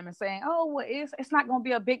on them and saying, "Oh, well, it's not going to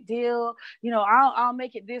be a big deal. You know, I'll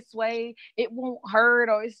make it this way. It won't hurt,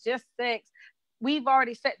 or it's just sex." We've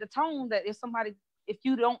already set the tone that if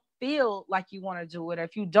you don't feel like you want to do it, or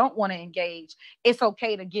if you don't want to engage, it's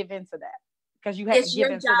okay to give into that, because you have to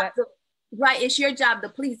give into that. Right. It's your job to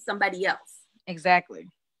please somebody else. Exactly.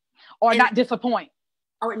 Or not disappoint.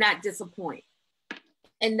 Or not disappoint.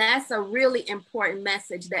 And that's a really important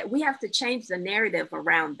message, that we have to change the narrative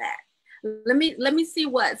around that. Let me see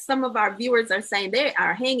what some of our viewers are saying. They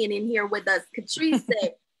are hanging in here with us. Catrice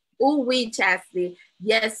said, "Ooh, wee, Chastity.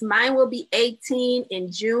 Yes, mine will be 18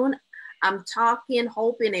 in June. I'm talking,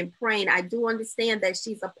 hoping, and praying. I do understand that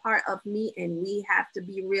she's a part of me, and we have to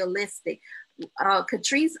be realistic."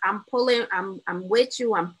 Catrice, I'm with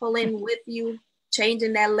you. I'm pulling with you,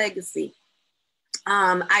 changing that legacy.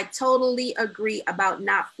 I totally agree about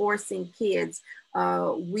not forcing kids.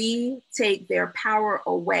 We take their power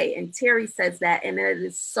away. And Terry says that, and it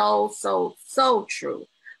is so, so, so true.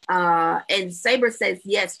 And Saber says,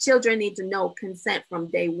 yes, children need to know consent from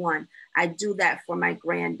day one. I do that for my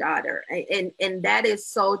granddaughter. And that is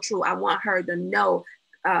so true. I want her to know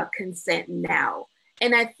consent now.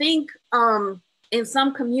 And I think in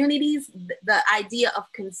some communities, the idea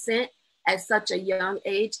of consent at such a young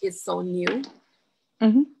age is so new.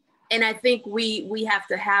 Mm-hmm. And I think we have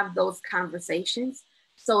to have those conversations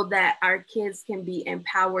so that our kids can be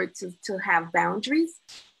empowered to have boundaries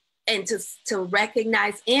and to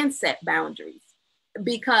recognize and set boundaries.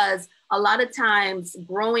 Because a lot of times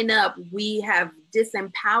growing up, we have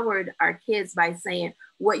disempowered our kids by saying,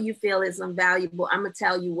 what you feel is invaluable. I'm going to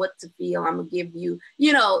tell you what to feel. I'm going to give you,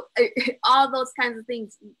 all those kinds of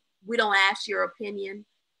things. We don't ask your opinion.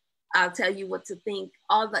 I'll tell you what to think.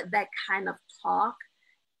 All that kind of talk.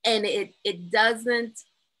 And it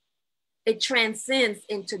transcends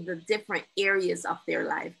into the different areas of their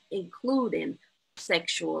life, including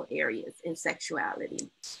sexual areas and sexuality.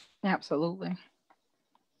 Absolutely.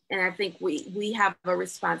 And I think we have a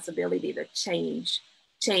responsibility to change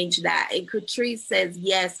that. And Catrice says,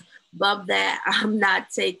 yes, love that. I'm not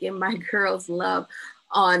taking my girls' love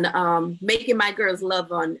on, making my girls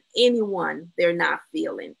love on anyone they're not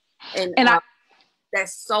feeling. And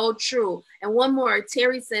that's so true. And one more,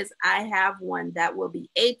 Terry says, I have one that will be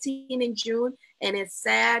 18 in June. And it's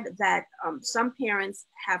sad that some parents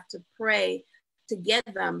have to pray to get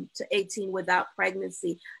them to 18 without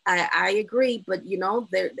pregnancy. I agree, but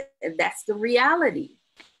that's the reality.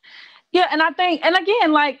 Yeah, and I think, and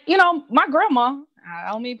again, my grandma,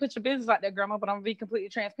 I don't mean put your business out there, grandma, but I'm gonna be completely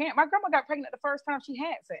transparent. My grandma got pregnant the first time she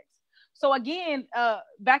had sex. So again,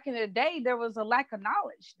 back in the day, there was a lack of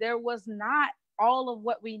knowledge. There was not all of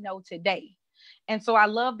what we know today. And so I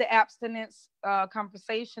love the abstinence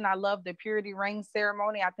conversation. I love the purity ring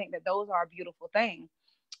ceremony. I think that those are a beautiful thing.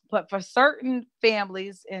 But for certain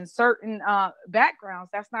families and certain backgrounds,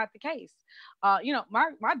 that's not the case.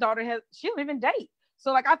 My daughter she don't even date.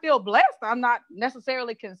 So I feel blessed. I'm not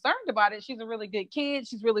necessarily concerned about it. She's a really good kid.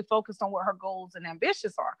 She's really focused on what her goals and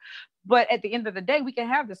ambitions are. But at the end of the day, we can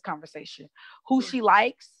have this conversation. Who she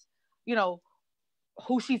likes,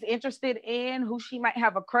 who she's interested in, who she might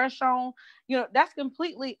have a crush on, that's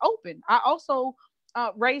completely open. I also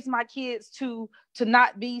raise my kids to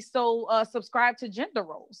not be so subscribed to gender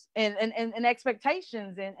roles and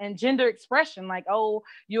expectations and gender expression. Like, oh,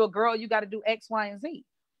 you're a girl, you got to do X, Y, and Z.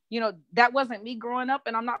 That wasn't me growing up,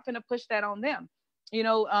 and I'm not going to push that on them.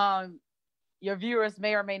 Your viewers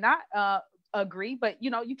may or may not agree, but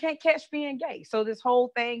you can't catch being gay. So this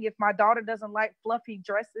whole thing, if my daughter doesn't like fluffy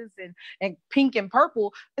dresses and pink and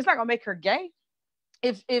purple, it's not gonna make her gay.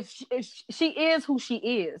 If she is who she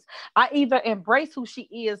is, I either embrace who she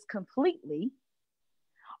is completely,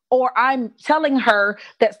 or I'm telling her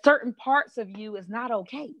that certain parts of you is not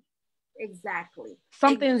okay. Exactly.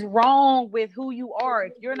 Something's wrong with who you are.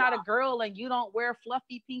 If you're not a girl and you don't wear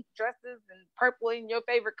fluffy pink dresses and purple in your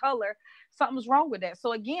favorite color, something's wrong with that.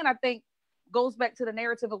 So again, I think goes back to the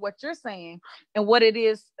narrative of what you're saying and what it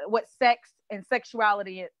is, what sex and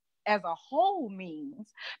sexuality as a whole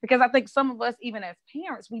means. Because I think some of us, even as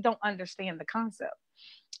parents, we don't understand the concept.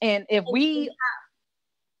 And if we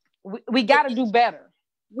got to do better.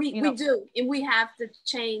 We do, and we have to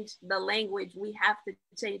change the language. We have to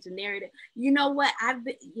change the narrative. You know what?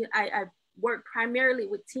 I work primarily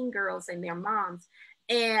with teen girls and their moms,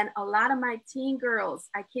 and a lot of my teen girls,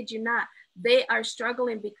 I kid you not, they are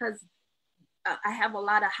struggling because I have a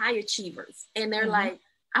lot of high achievers, and they're like,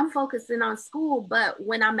 I'm focusing on school, but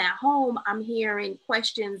when I'm at home, I'm hearing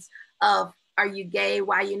questions of, are you gay?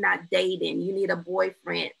 Why you not dating? You need a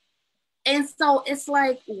boyfriend. And so it's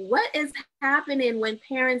like, what is happening when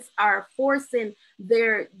parents are forcing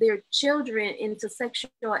their children into sexual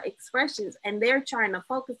expressions and they're trying to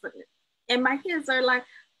focus on it? And my kids are like,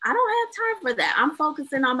 I don't have time for that. I'm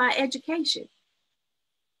focusing on my education.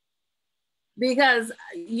 Because,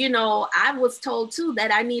 you know, I was told too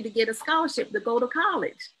that I need to get a scholarship to go to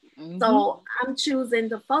college. So I'm choosing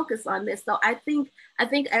to focus on this. So I think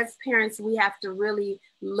as parents, we have to really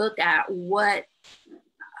look at what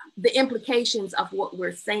the implications of what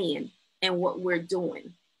we're saying and what we're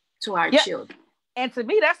doing to our children. And to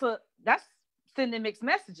me, that's sending mixed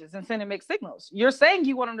messages and sending mixed signals. You're saying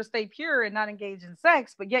you want them to stay pure and not engage in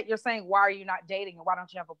sex, but yet you're saying, why are you not dating? And why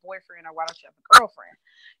don't you have a boyfriend? Or why don't you have a girlfriend?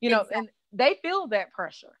 You know, and they feel that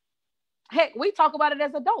pressure. Heck, we talk about it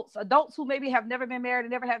as adults who maybe have never been married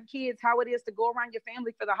and never have kids, how it is to go around your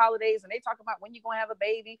family for the holidays. And they talk about when you're going to have a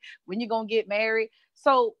baby, when you're going to get married.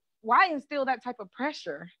 So why instill that type of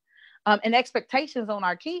pressure and expectations on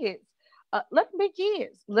our kids? Let them be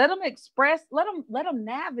kids. Let them express, let them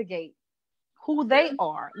navigate who they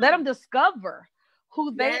are. Let them discover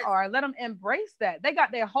who they are. Let them embrace that. They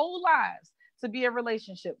got their whole lives to be in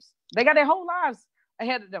relationships. They got their whole lives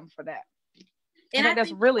ahead of them for that. And I think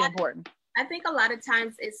that's really important. I think a lot of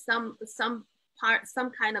times it's some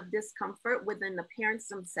kind of discomfort within the parents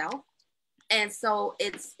themselves. And so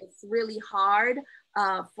it's really hard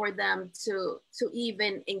for them to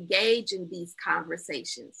even engage in these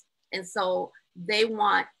conversations. And so they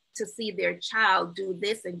want to see their child do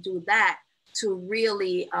this and do that to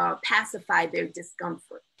really pacify their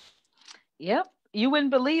discomfort. Yep. You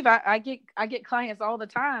wouldn't believe, I get clients all the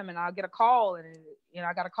time, and I'll get a call, and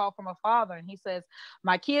I got a call from a father, and he says,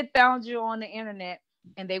 my kid found you on the internet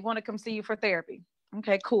and they want to come see you for therapy.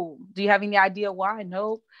 Okay, cool. Do you have any idea why?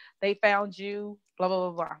 Nope. They found you, blah, blah,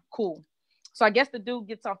 blah, blah. Cool. So I guess the dude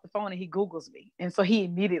gets off the phone and he Googles me. And so he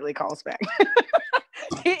immediately calls back.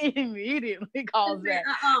 He immediately calls back.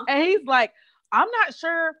 And he's like, I'm not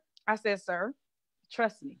sure. I said, sir,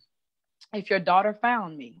 trust me. If your daughter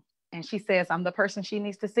found me and she says I'm the person she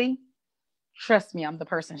needs to see, trust me, I'm the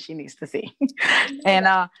person she needs to see.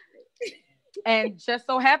 And just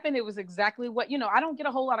so happened, it was exactly what, I don't get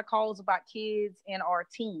a whole lot of calls about kids and our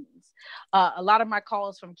teens. A lot of my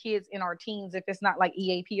calls from kids in our teens, if it's not like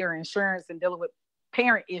EAP or insurance and dealing with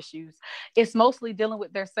parent issues, it's mostly dealing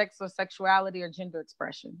with their sex or sexuality or gender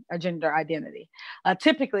expression or gender identity.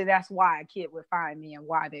 Typically, that's why a kid would find me and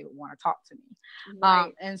why they would want to talk to me.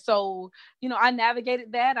 Right. And so, I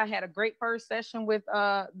navigated that. I had a great first session with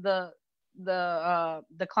the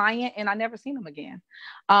client, and I never seen him again.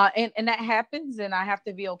 And that happens, and I have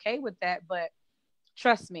to be okay with that. But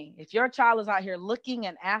trust me, if your child is out here looking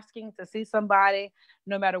and asking to see somebody,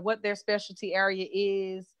 no matter what their specialty area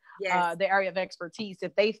is, the area of expertise,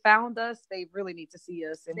 if they found us, they really need to see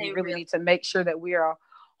us, and we really need to make sure that we are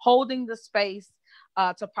holding the space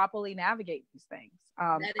to properly navigate these things.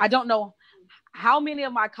 I don't know how many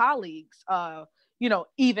of my colleagues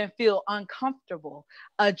even feel uncomfortable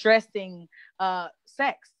addressing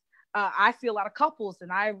sex. I see a lot of couples,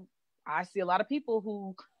 and I see a lot of people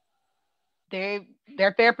who their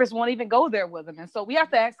therapists won't even go there with them. And so we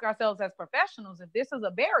have to ask ourselves as professionals, if this is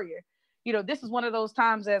a barrier. This is one of those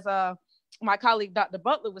times, as my colleague, Dr.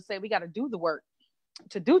 Butler, would say, we got to do the work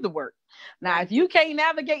to do the work. Now, if you can't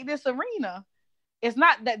navigate this arena, it's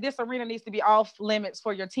not that this arena needs to be off limits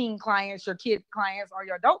for your teen clients, your kid clients, or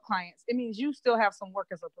your adult clients. It means you still have some work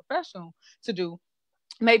as a professional to do,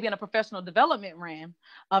 maybe in a professional development realm,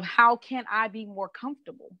 of how can I be more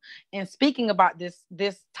comfortable in speaking about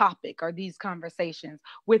this topic or these conversations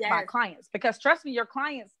with my clients. Because trust me, your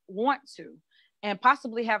clients want to and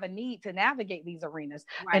possibly have a need to navigate these arenas.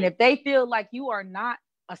 Right. And if they feel like you are not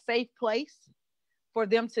a safe place for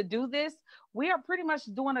them to do this, we are pretty much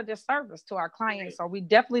doing a disservice to our clients. Right. So we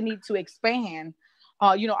definitely need to expand,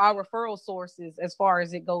 our referral sources as far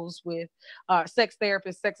as it goes with sex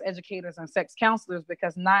therapists, sex educators, and sex counselors,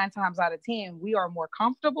 because 9 times out of 10, we are more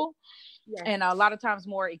comfortable and a lot of times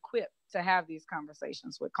more equipped to have these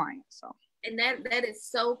conversations with clients. So, and that is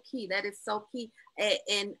so key. That is so key.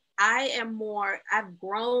 And I've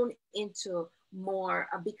grown into more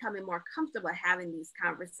becoming more comfortable having these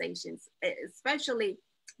conversations, especially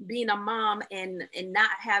being a mom and not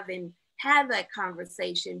having had that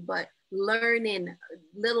conversation, but learning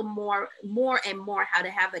a little more and more how to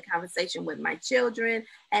have the conversation with my children.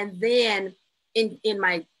 And then in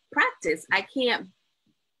my practice, I can't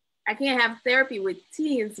have therapy with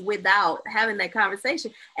teens without having that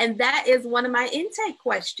conversation. And that is one of my intake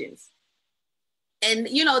questions. And,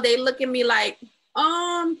 you know, they look at me like,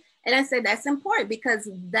 and I said, that's important because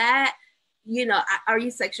that, you know, are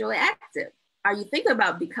you sexually active? Are you thinking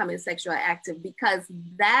about becoming sexually active? Because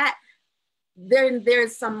that,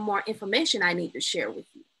 there's some more information I need to share with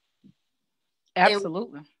you.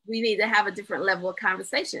 Absolutely. And we need to have a different level of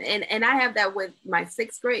conversation. And I have that with my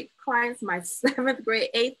 6th grade clients, my 7th grade,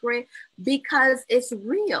 8th grade, because it's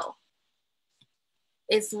real.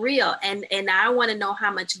 It's real. And I want to know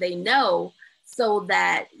how much they know so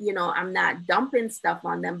that, you know, I'm not dumping stuff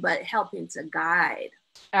on them, but helping to guide.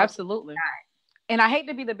 Absolutely. And I hate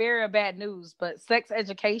to be the bearer of bad news, but sex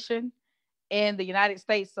education in the United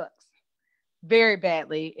States sucks very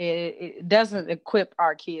badly. It doesn't equip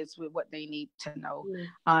our kids with what they need to know.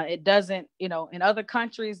 It doesn't, you know, in other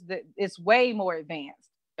countries that it's way more advanced,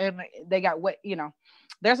 and they got what, you know,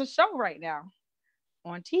 there's a show right now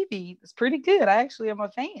on TV. It's pretty good. I actually am a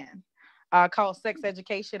fan. Called Sex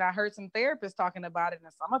Education. I heard some therapists talking about it,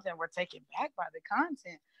 and some of them were taken back by the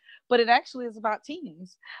content. But it actually is about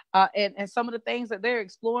teens and some of the things that they're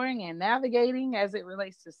exploring and navigating as it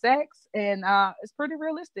relates to sex. And it's pretty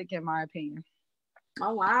realistic, in my opinion.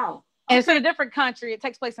 Oh, wow. And it's in a different country. It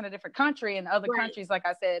takes place in a different country. And other countries, like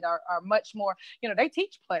I said, are much more, you know, they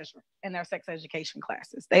teach pleasure in their sex education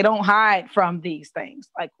classes. They don't hide from these things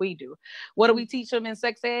like we do. What do we teach them in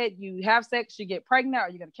sex ed? You have sex, you get pregnant, or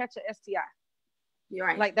you're going to catch an STI. You're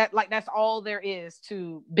right. Like that, like that's all there is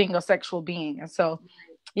to being a sexual being. And so,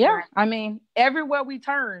 yeah, I mean, everywhere we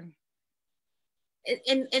turn.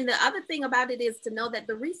 And the other thing about it is to know that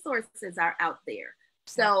the resources are out there.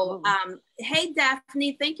 So, hey,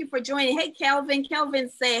 Daphne, thank you for joining. Hey, Kelvin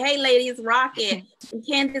say, hey, ladies, rock it. And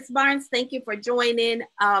Candace Barnes, thank you for joining.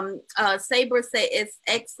 Saber say it's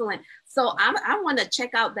excellent. So I want to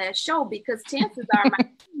check out that show because chances are my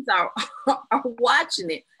kids are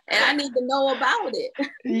watching it and I need to know about it.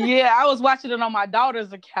 Yeah, I was watching it on my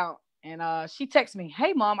daughter's account and she texted me,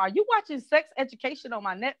 hey, Mom, are you watching Sex Education on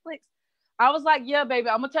my Netflix? I was like, yeah, baby,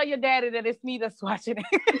 I'm going to tell your daddy that it's me that's watching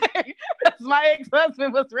it. My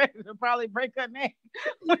ex-husband was ready to probably break her neck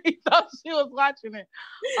when he thought she was watching it.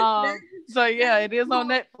 So, yeah, it is on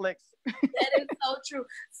Netflix. That is so true.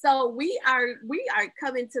 So we are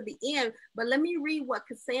coming to the end, but let me read what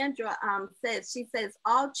Cassandra says. She says,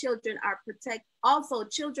 children are protected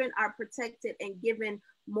and given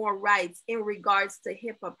more rights in regards to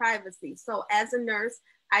HIPAA privacy. So as a nurse,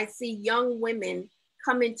 I see young women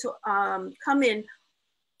coming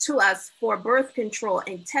to us for birth control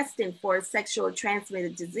and testing for sexually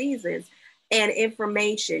transmitted diseases and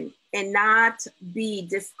information and not be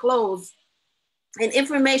disclosed. And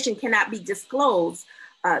information cannot be disclosed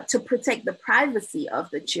to protect the privacy of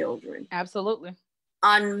the children. Absolutely.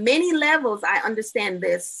 On many levels, I understand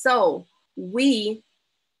this. So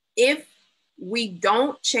if we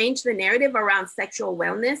don't change the narrative around sexual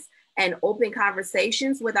wellness and open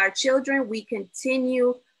conversations with our children,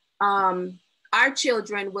 our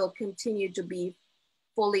children will continue to be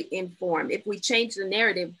fully informed. If we change the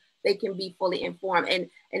narrative, they can be fully informed and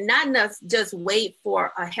not just wait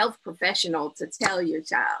for a health professional to tell your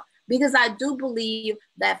child, because I do believe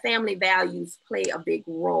that family values play a big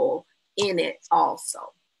role in it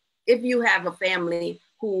also. If you have a family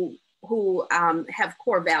who have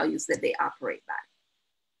core values that they operate by.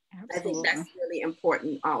 Absolutely. I think that's really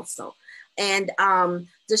important also. And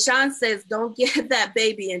Deshaun says, don't get that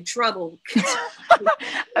baby in trouble.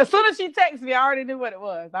 As soon as she texted me, I already knew what it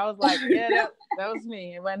was. I was like, yeah, that was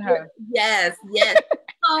me. It wasn't her. Yes.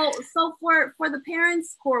 So for the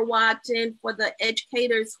parents who are watching, for the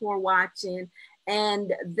educators who are watching,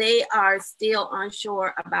 and they are still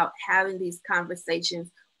unsure about having these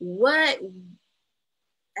conversations,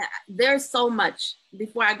 there's so much,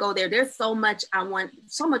 before I go there, there's so much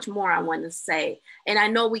more I want to say. And I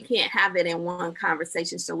know we can't have it in one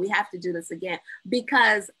conversation. So we have to do this again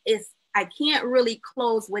because I can't really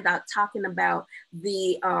close without talking about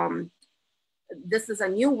this is a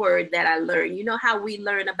new word that I learned. You know how we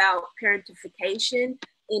learn about parentification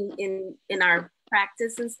in our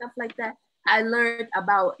practice and stuff like that? I learned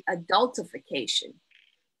about adultification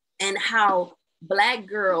and how Black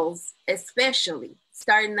girls especially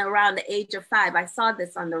starting around the age of 5. I saw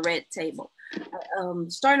this on the red table.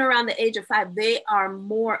 Starting around the age of 5, they are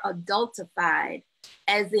more adultified,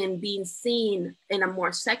 as in being seen in a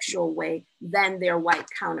more sexual way than their white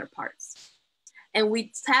counterparts. And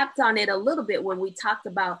we tapped on it a little bit when we talked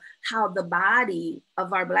about how the body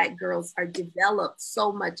of our Black girls are developed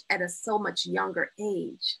so much at a so much younger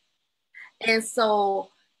age. And so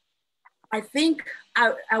I think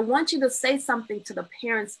I want you to say something to the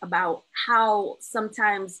parents about how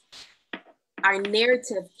sometimes our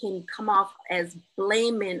narrative can come off as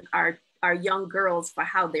blaming our young girls for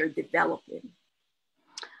how they're developing.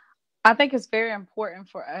 I think it's very important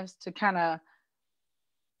for us to kind of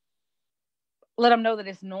let them know that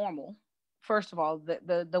it's normal. First of all,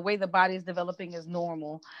 the way the body is developing is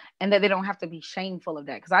normal, and that they don't have to be shameful of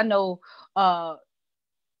that. Because I know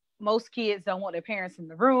most kids don't want their parents in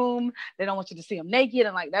the room. They don't want you to see them naked,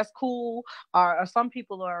 and like, that's cool. Or some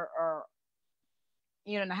people are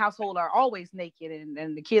in the household are always naked,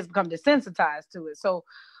 and the kids become desensitized to it. So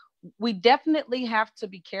we definitely have to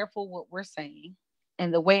be careful what we're saying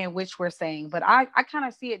and the way in which we're saying. But I kind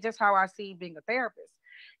of see it just how I see being a therapist.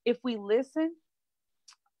 If we listen,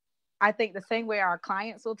 I think the same way our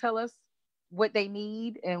clients will tell us what they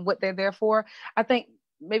need and what they're there for, I think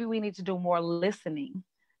maybe we need to do more listening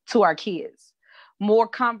to our kids, more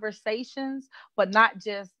conversations, but not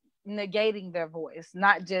just negating their voice,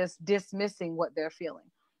 not just dismissing what they're feeling.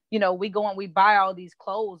 We go and we buy all these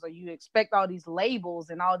clothes, or you expect all these labels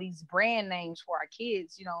and all these brand names for our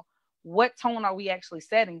kids. What tone are we actually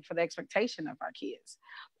setting for the expectation of our kids?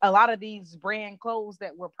 A lot of these brand clothes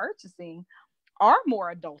that we're purchasing are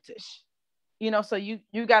more adultish. So you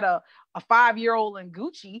got a 5-year-old in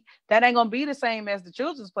Gucci, that ain't gonna be the same as the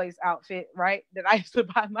Children's Place outfit, right? That I used to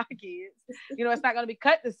buy my kids. It's not gonna be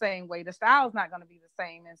cut the same way. The style's not gonna be the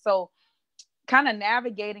same. And so kind of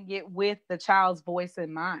navigating it with the child's voice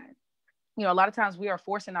in mind. A lot of times we are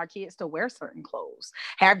forcing our kids to wear certain clothes,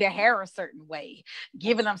 have their hair a certain way,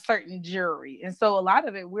 giving them certain jewelry. And so a lot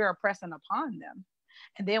of it we're oppressing upon them.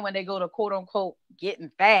 And then when they go to quote unquote getting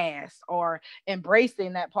fast or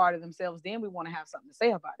embracing that part of themselves, then we want to have something to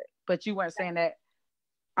say about it. But you weren't saying that.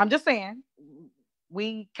 I'm just saying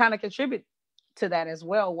we kind of contribute to that as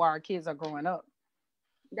well while our kids are growing up.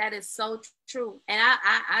 That is so true. And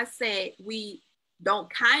I say we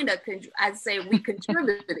don't I say we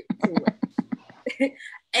contributed to it.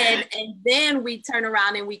 and then we turn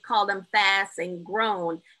around and we call them fast and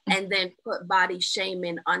grown, and then put body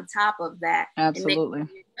shaming on top of that. Absolutely. And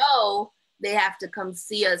they have to come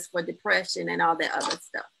see us for depression and all that other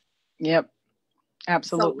stuff. Yep.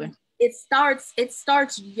 Absolutely. So it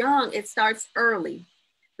starts young. It starts early.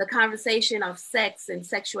 The conversation of sex and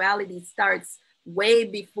sexuality starts way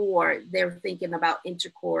before they're thinking about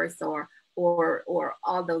intercourse or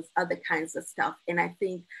all those other kinds of stuff. And I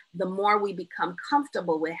think the more we become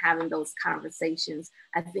comfortable with having those conversations,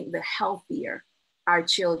 I think the healthier our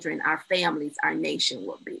children, our families, our nation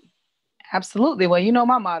will be. Absolutely. Well,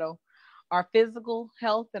 my motto, our physical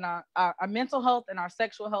health and our mental health and our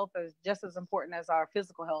sexual health is just as important as our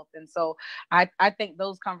physical health. And so I think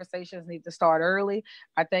those conversations need to start early.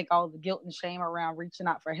 I think all the guilt and shame around reaching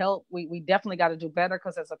out for help, we definitely got to do better,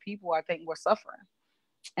 because as a people, I think we're suffering.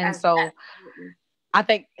 And so I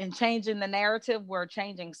think in changing the narrative, we're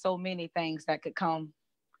changing so many things that could come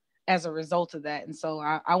as a result of that. And so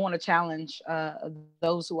I want to challenge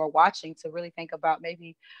those who are watching to really think about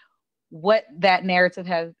maybe what that narrative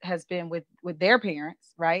has been with their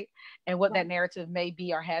parents, right? And what that narrative may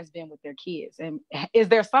be or has been with their kids. And is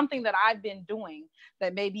there something that I've been doing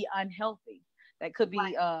that may be unhealthy, that could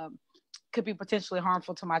be potentially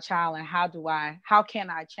harmful to my child? And how can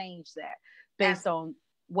I change that based on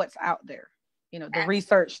what's out there? The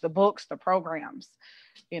research, the books, the programs,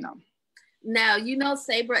 Now,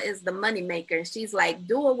 Sabra is the money maker. She's like,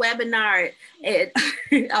 do a webinar, a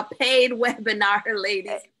paid webinar,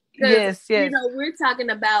 ladies. Yes. We're talking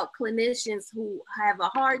about clinicians who have a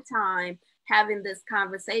hard time having this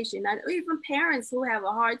conversation, or even parents who have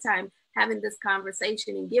a hard time having this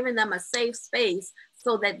conversation, and giving them a safe space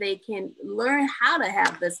so that they can learn how to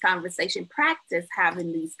have this conversation, practice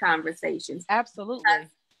having these conversations. Absolutely.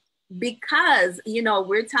 Because,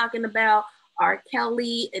 we're talking about R.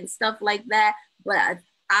 Kelly and stuff like that. But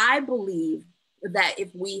I believe that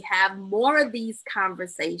if we have more of these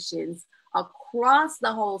conversations across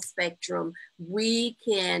the whole spectrum, we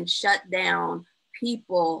can shut down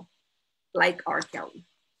people like R. Kelly.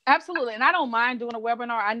 Absolutely. And I don't mind doing a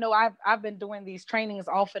webinar. I know I've been doing these trainings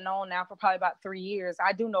off and on now for probably about 3 years.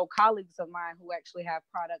 I do know colleagues of mine who actually have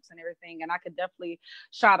products and everything, and I could definitely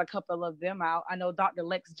shout a couple of them out. I know Dr.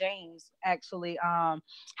 Lex James actually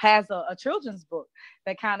has a children's book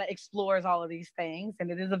that kind of explores all of these things, and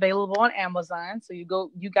it is available on Amazon. So you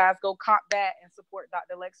guys go cop that and support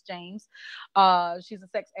Dr. Lex James. She's a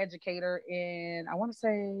sex educator in, I want to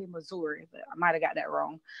say Missouri, but I might have got that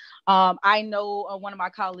wrong. I know one of my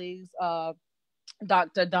colleagues,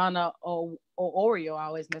 Dr. Donna Oreo, I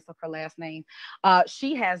always mess up her last name.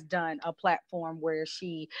 She has done a platform where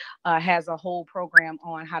she has a whole program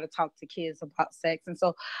on how to talk to kids about sex. And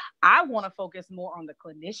so I want to focus more on the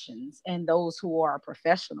clinicians and those who are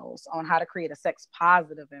professionals on how to create a sex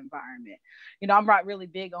positive environment. I'm not really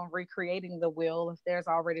big on recreating the wheel. If there's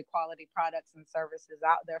already quality products and services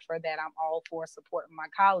out there for that, I'm all for supporting my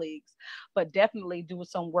colleagues, but definitely do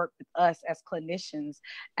some work with us as clinicians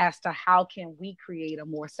as to how can we create a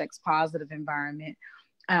more sex positive environment,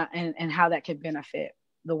 and how that can benefit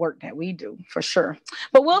the work that we do, for sure.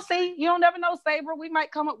 But we'll see. You don't never know, Sabre. We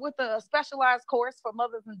might come up with a specialized course for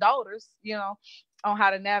mothers and daughters, on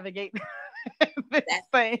how to navigate this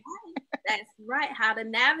thing. That's right. How to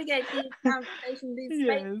navigate these conversations, these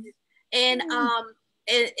spaces. And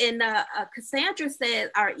Cassandra says,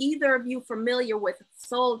 are either of you familiar with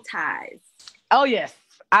soul ties? Oh, yes.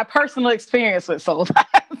 I personal experience with soul ties.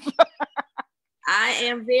 I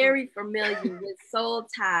am very familiar with soul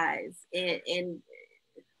ties, and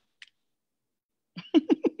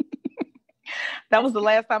that was the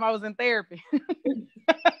last time I was in therapy.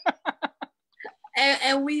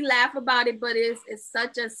 and we laugh about it, but it's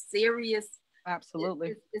such a serious,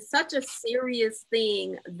 absolutely, it's such a serious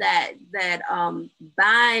thing that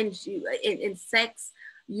binds you. And sex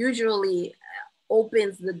usually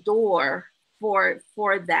opens the door for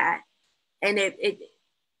that, and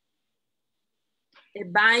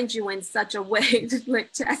it binds you in such a way, just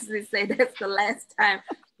like Chasity said, that's the last time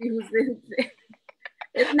she was in there.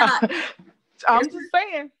 It's not. I'm just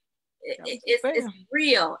saying. It's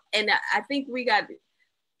real. And I think we got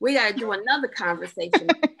to do another conversation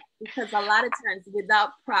because a lot of times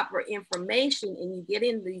without proper information and you get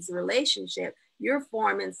in these relationships, you're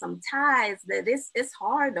forming some ties that it's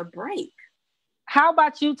hard to break. How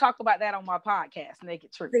about you talk about that on my podcast,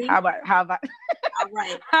 Naked Truth? How about all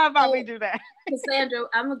right. How about we do that? Cassandra,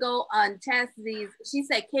 I'm gonna go on Chastity's. She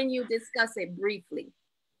said, can you discuss it briefly?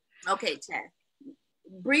 Okay, Chas.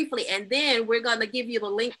 Briefly, and then we're gonna give you the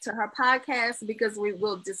link to her podcast because we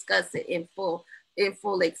will discuss it in full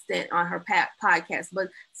extent on her podcast. But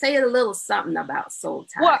say a little something about soul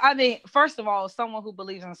ties. Well, I mean, first of all, someone who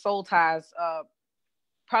believes in soul ties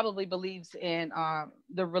probably believes in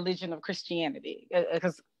the religion of Christianity,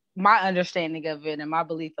 because my understanding of it and my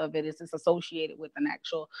belief of it is it's associated with an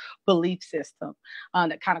actual belief system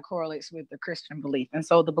that kind of correlates with the Christian belief. And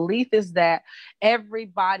so the belief is that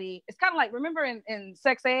everybody, it's kind of like, remember in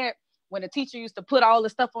sex ed, when the teacher used to put all the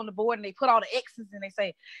stuff on the board and they put all the X's and they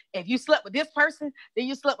say, if you slept with this person, then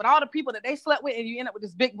you slept with all the people that they slept with, and you end up with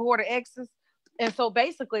this big board of X's. And so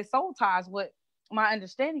basically soul ties, what my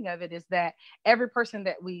understanding of it is that every person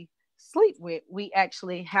that we sleep with, we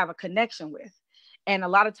actually have a connection with. And a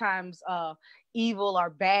lot of times evil or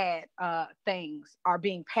bad things are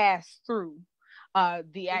being passed through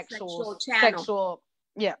the actual sexual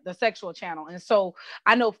the sexual channel. And so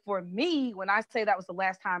I know for me, when I say that was the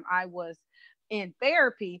last time I was in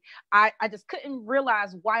therapy, I just couldn't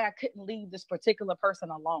realize why I couldn't leave this particular person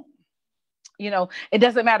alone. It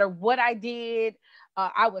doesn't matter what I did.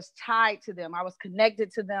 I was tied to them. I was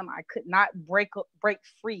connected to them. I could not break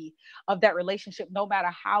free of that relationship, no matter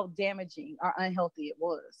how damaging or unhealthy it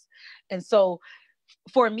was. And so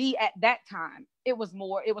for me at that time, it was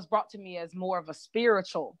brought to me as more of a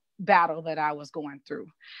spiritual battle that I was going through.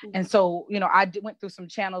 Mm-hmm. And so, I went through some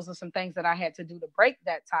channels and some things that I had to do to break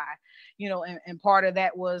that tie, and part of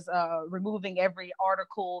that was removing every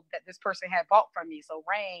article that this person had bought from me. So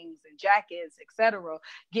rings and jackets, etc.,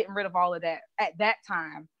 getting rid of all of that. At that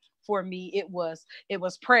time, for me, it was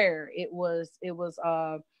prayer. It was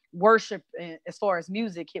worship. As far as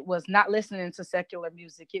music, it was not listening to secular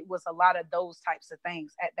music. It was a lot of those types of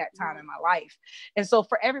things at that time in my life. And so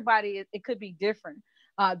for everybody, it could be different.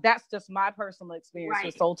 That's just my personal experience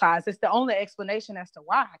with soul ties. It's the only explanation as to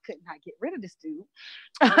why I could not get rid of this dude,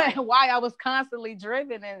 why I was constantly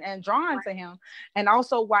driven and drawn to him, and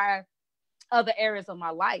also why other areas of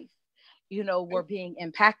my life, were being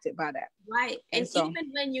impacted by that. Right. And so,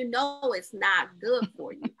 even when it's not good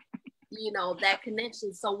for you, that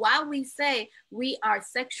connection. So while we say we are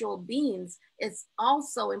sexual beings, it's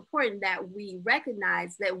also important that we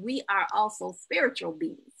recognize that we are also spiritual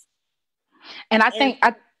beings. And I And think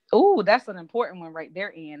oh, that's an important one right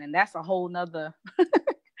there, Ian. And that's a whole nother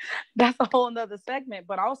that's a whole nother segment.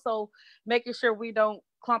 But also making sure we don't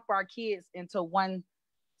clump our kids into one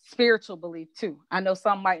spiritual belief too. I know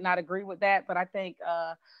some might not agree with that, but I think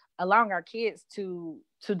allowing our kids to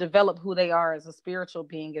develop who they are as a spiritual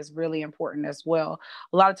being is really important as well.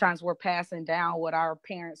 A lot of times we're passing down what our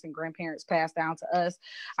parents and grandparents passed down to us.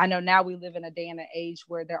 I know now we live in a day and an age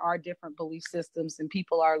where there are different belief systems and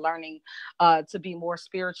people are learning to be more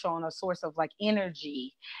spiritual and a source of like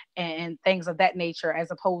energy and things of that nature,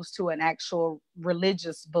 as opposed to an actual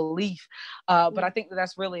religious belief. But I think that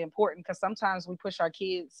that's really important, because sometimes we push our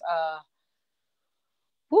kids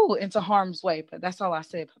into harm's way. But that's all I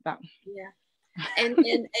say about that. yeah. And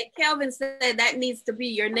Kelvin said that needs to be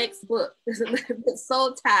your next book, the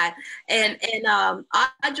Soul Tie. And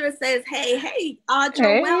Audra says, hey, Audra,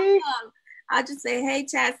 Hey. welcome. I just say, hey,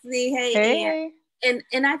 Chastity, Hey. and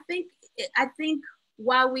I think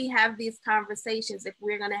while we have these conversations, if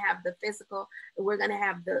we're gonna have the physical, we're gonna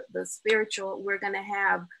have the spiritual, we're gonna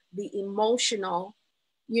have the emotional,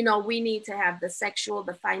 we need to have the sexual,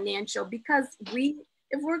 the financial, because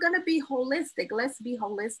if we're gonna be holistic, let's be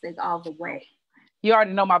holistic all the way. You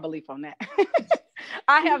already know my belief on that.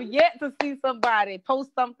 I have yet to see somebody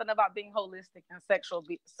post something about being holistic and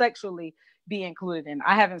sexually be included in.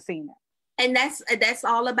 I haven't seen that. And that's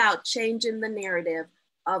all about changing the narrative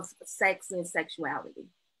of sex and sexuality,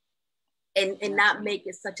 and not make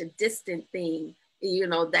it such a distant thing.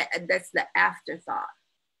 That's the afterthought,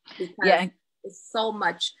 because it's so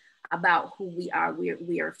much about who we are.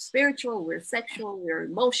 We are spiritual, we're sexual, we're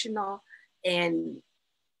emotional, and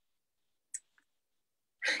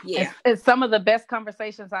yeah. And some of the best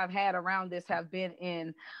conversations I've had around this have been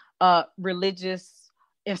in religious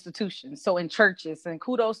institutions, so in churches. And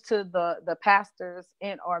kudos to the pastors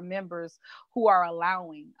and our members who are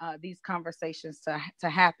allowing these conversations to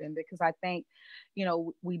happen, because I think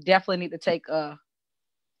we definitely need to take a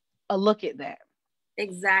look at that.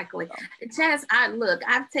 Exactly. Chaz,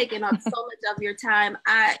 I've taken up so much of your time.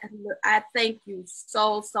 I thank you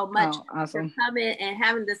so much awesome. for coming and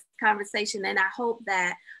having this conversation. And I hope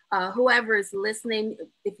that whoever is listening,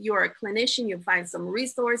 if you're a clinician, you find some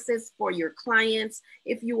resources for your clients.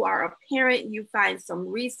 If you are a parent, you find some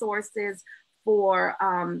resources for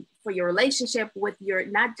your relationship with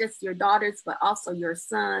not just your daughters, but also your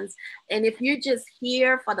sons. And if you're just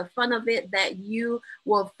here for the fun of it, that you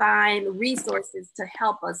will find resources to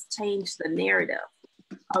help us change the narrative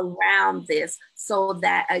around this, so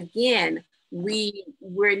that again,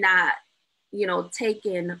 we're not,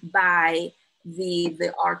 taken by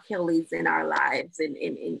the R. Kelly's in our lives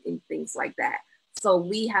and things like that. So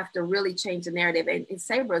we have to really change the narrative. And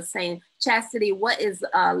Sabra is saying, Chastity, what is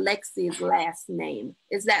Lexi's last name?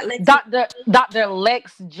 Is that Lexi? Dr.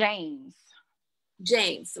 Lex James.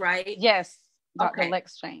 James, right? Yes, Dr. Okay.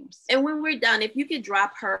 Lex James. And when we're done, if you could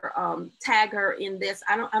drop her, tag her in this.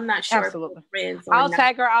 I'm not sure. Absolutely. If friends I'll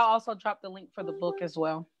tag her. I'll also drop the link for the book as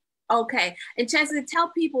well. Okay. And Chastity, tell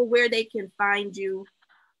people where they can find you.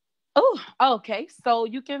 Oh, okay. So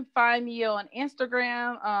you can find me on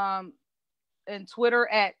Instagram, and Twitter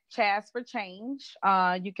at Chas for Change.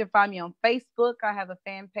 You can find me on Facebook. I have a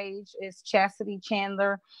fan page. It's Chasity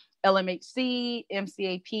Chandler, LMHC,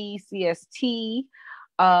 MCAP, CST.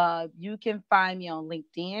 You can find me on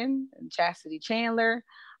LinkedIn, Chasity Chandler.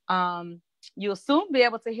 You'll soon be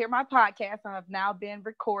able to hear my podcast. I have now been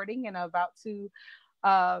recording and I'm about to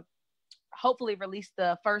hopefully release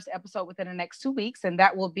the first episode within the next 2 weeks, and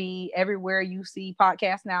that will be everywhere you see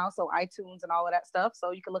podcasts now, so iTunes and all of that stuff.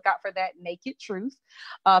 So you can look out for that. Naked Truth.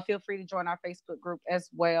 Feel free to join our Facebook group as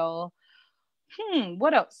well.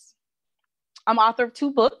 What else? I'm author of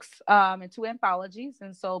 2 books and 2 anthologies,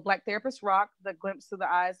 and so Black Therapists Rock: The Glimpse Through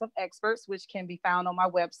the Eyes of Experts, which can be found on my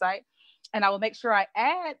website, and I will make sure I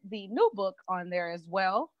add the new book on there as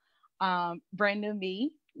well. Brand New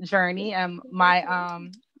Me Journey, and my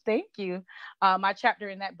thank you. My chapter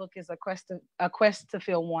in that book is a quest to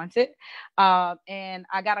feel wanted. And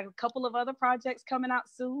I got a couple of other projects coming out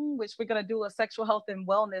soon, which we're going to do a sexual health and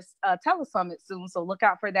wellness telesummit soon. So look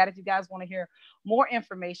out for that if you guys want to hear more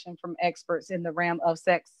information from experts in the realm of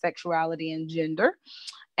sex, sexuality, and gender.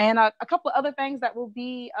 And a couple of other things that will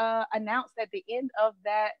be announced at the end of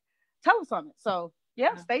that telesummit. So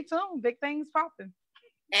yeah, stay tuned. Big things popping.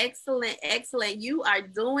 Excellent. You are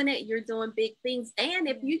doing it. You're doing big things. And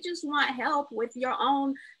if you just want help with your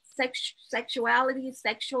own sexuality,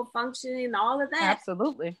 sexual functioning, all of that.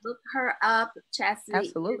 Absolutely. Look her up. Chasity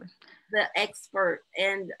Absolutely. is the expert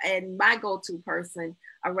and my go-to person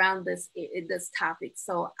around this topic.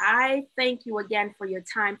 So I thank you again for your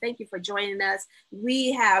time. Thank you for joining us.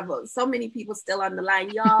 We have so many people still on the line,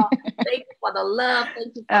 y'all. Thank you for the love.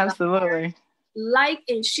 Thank you for Absolutely. like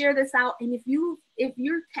and share this out. And if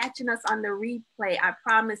you're catching us on the replay, I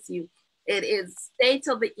promise you, it is, stay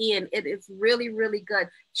till the end. It is really, really good.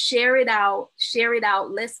 Share it out.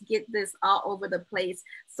 Let's get this all over the place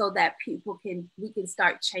so that we can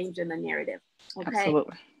start changing the narrative. Okay.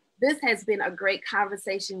 Absolutely. This has been a great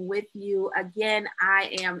conversation with you. Again,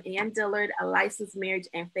 I am Ann Dillard, a licensed marriage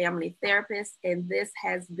and family therapist, and this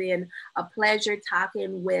has been a pleasure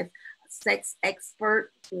talking with sex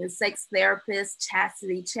expert, sex therapist,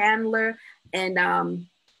 Chasity Chandler. And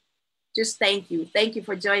just thank you. Thank you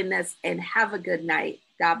for joining us, and have a good night.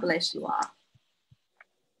 God bless you all.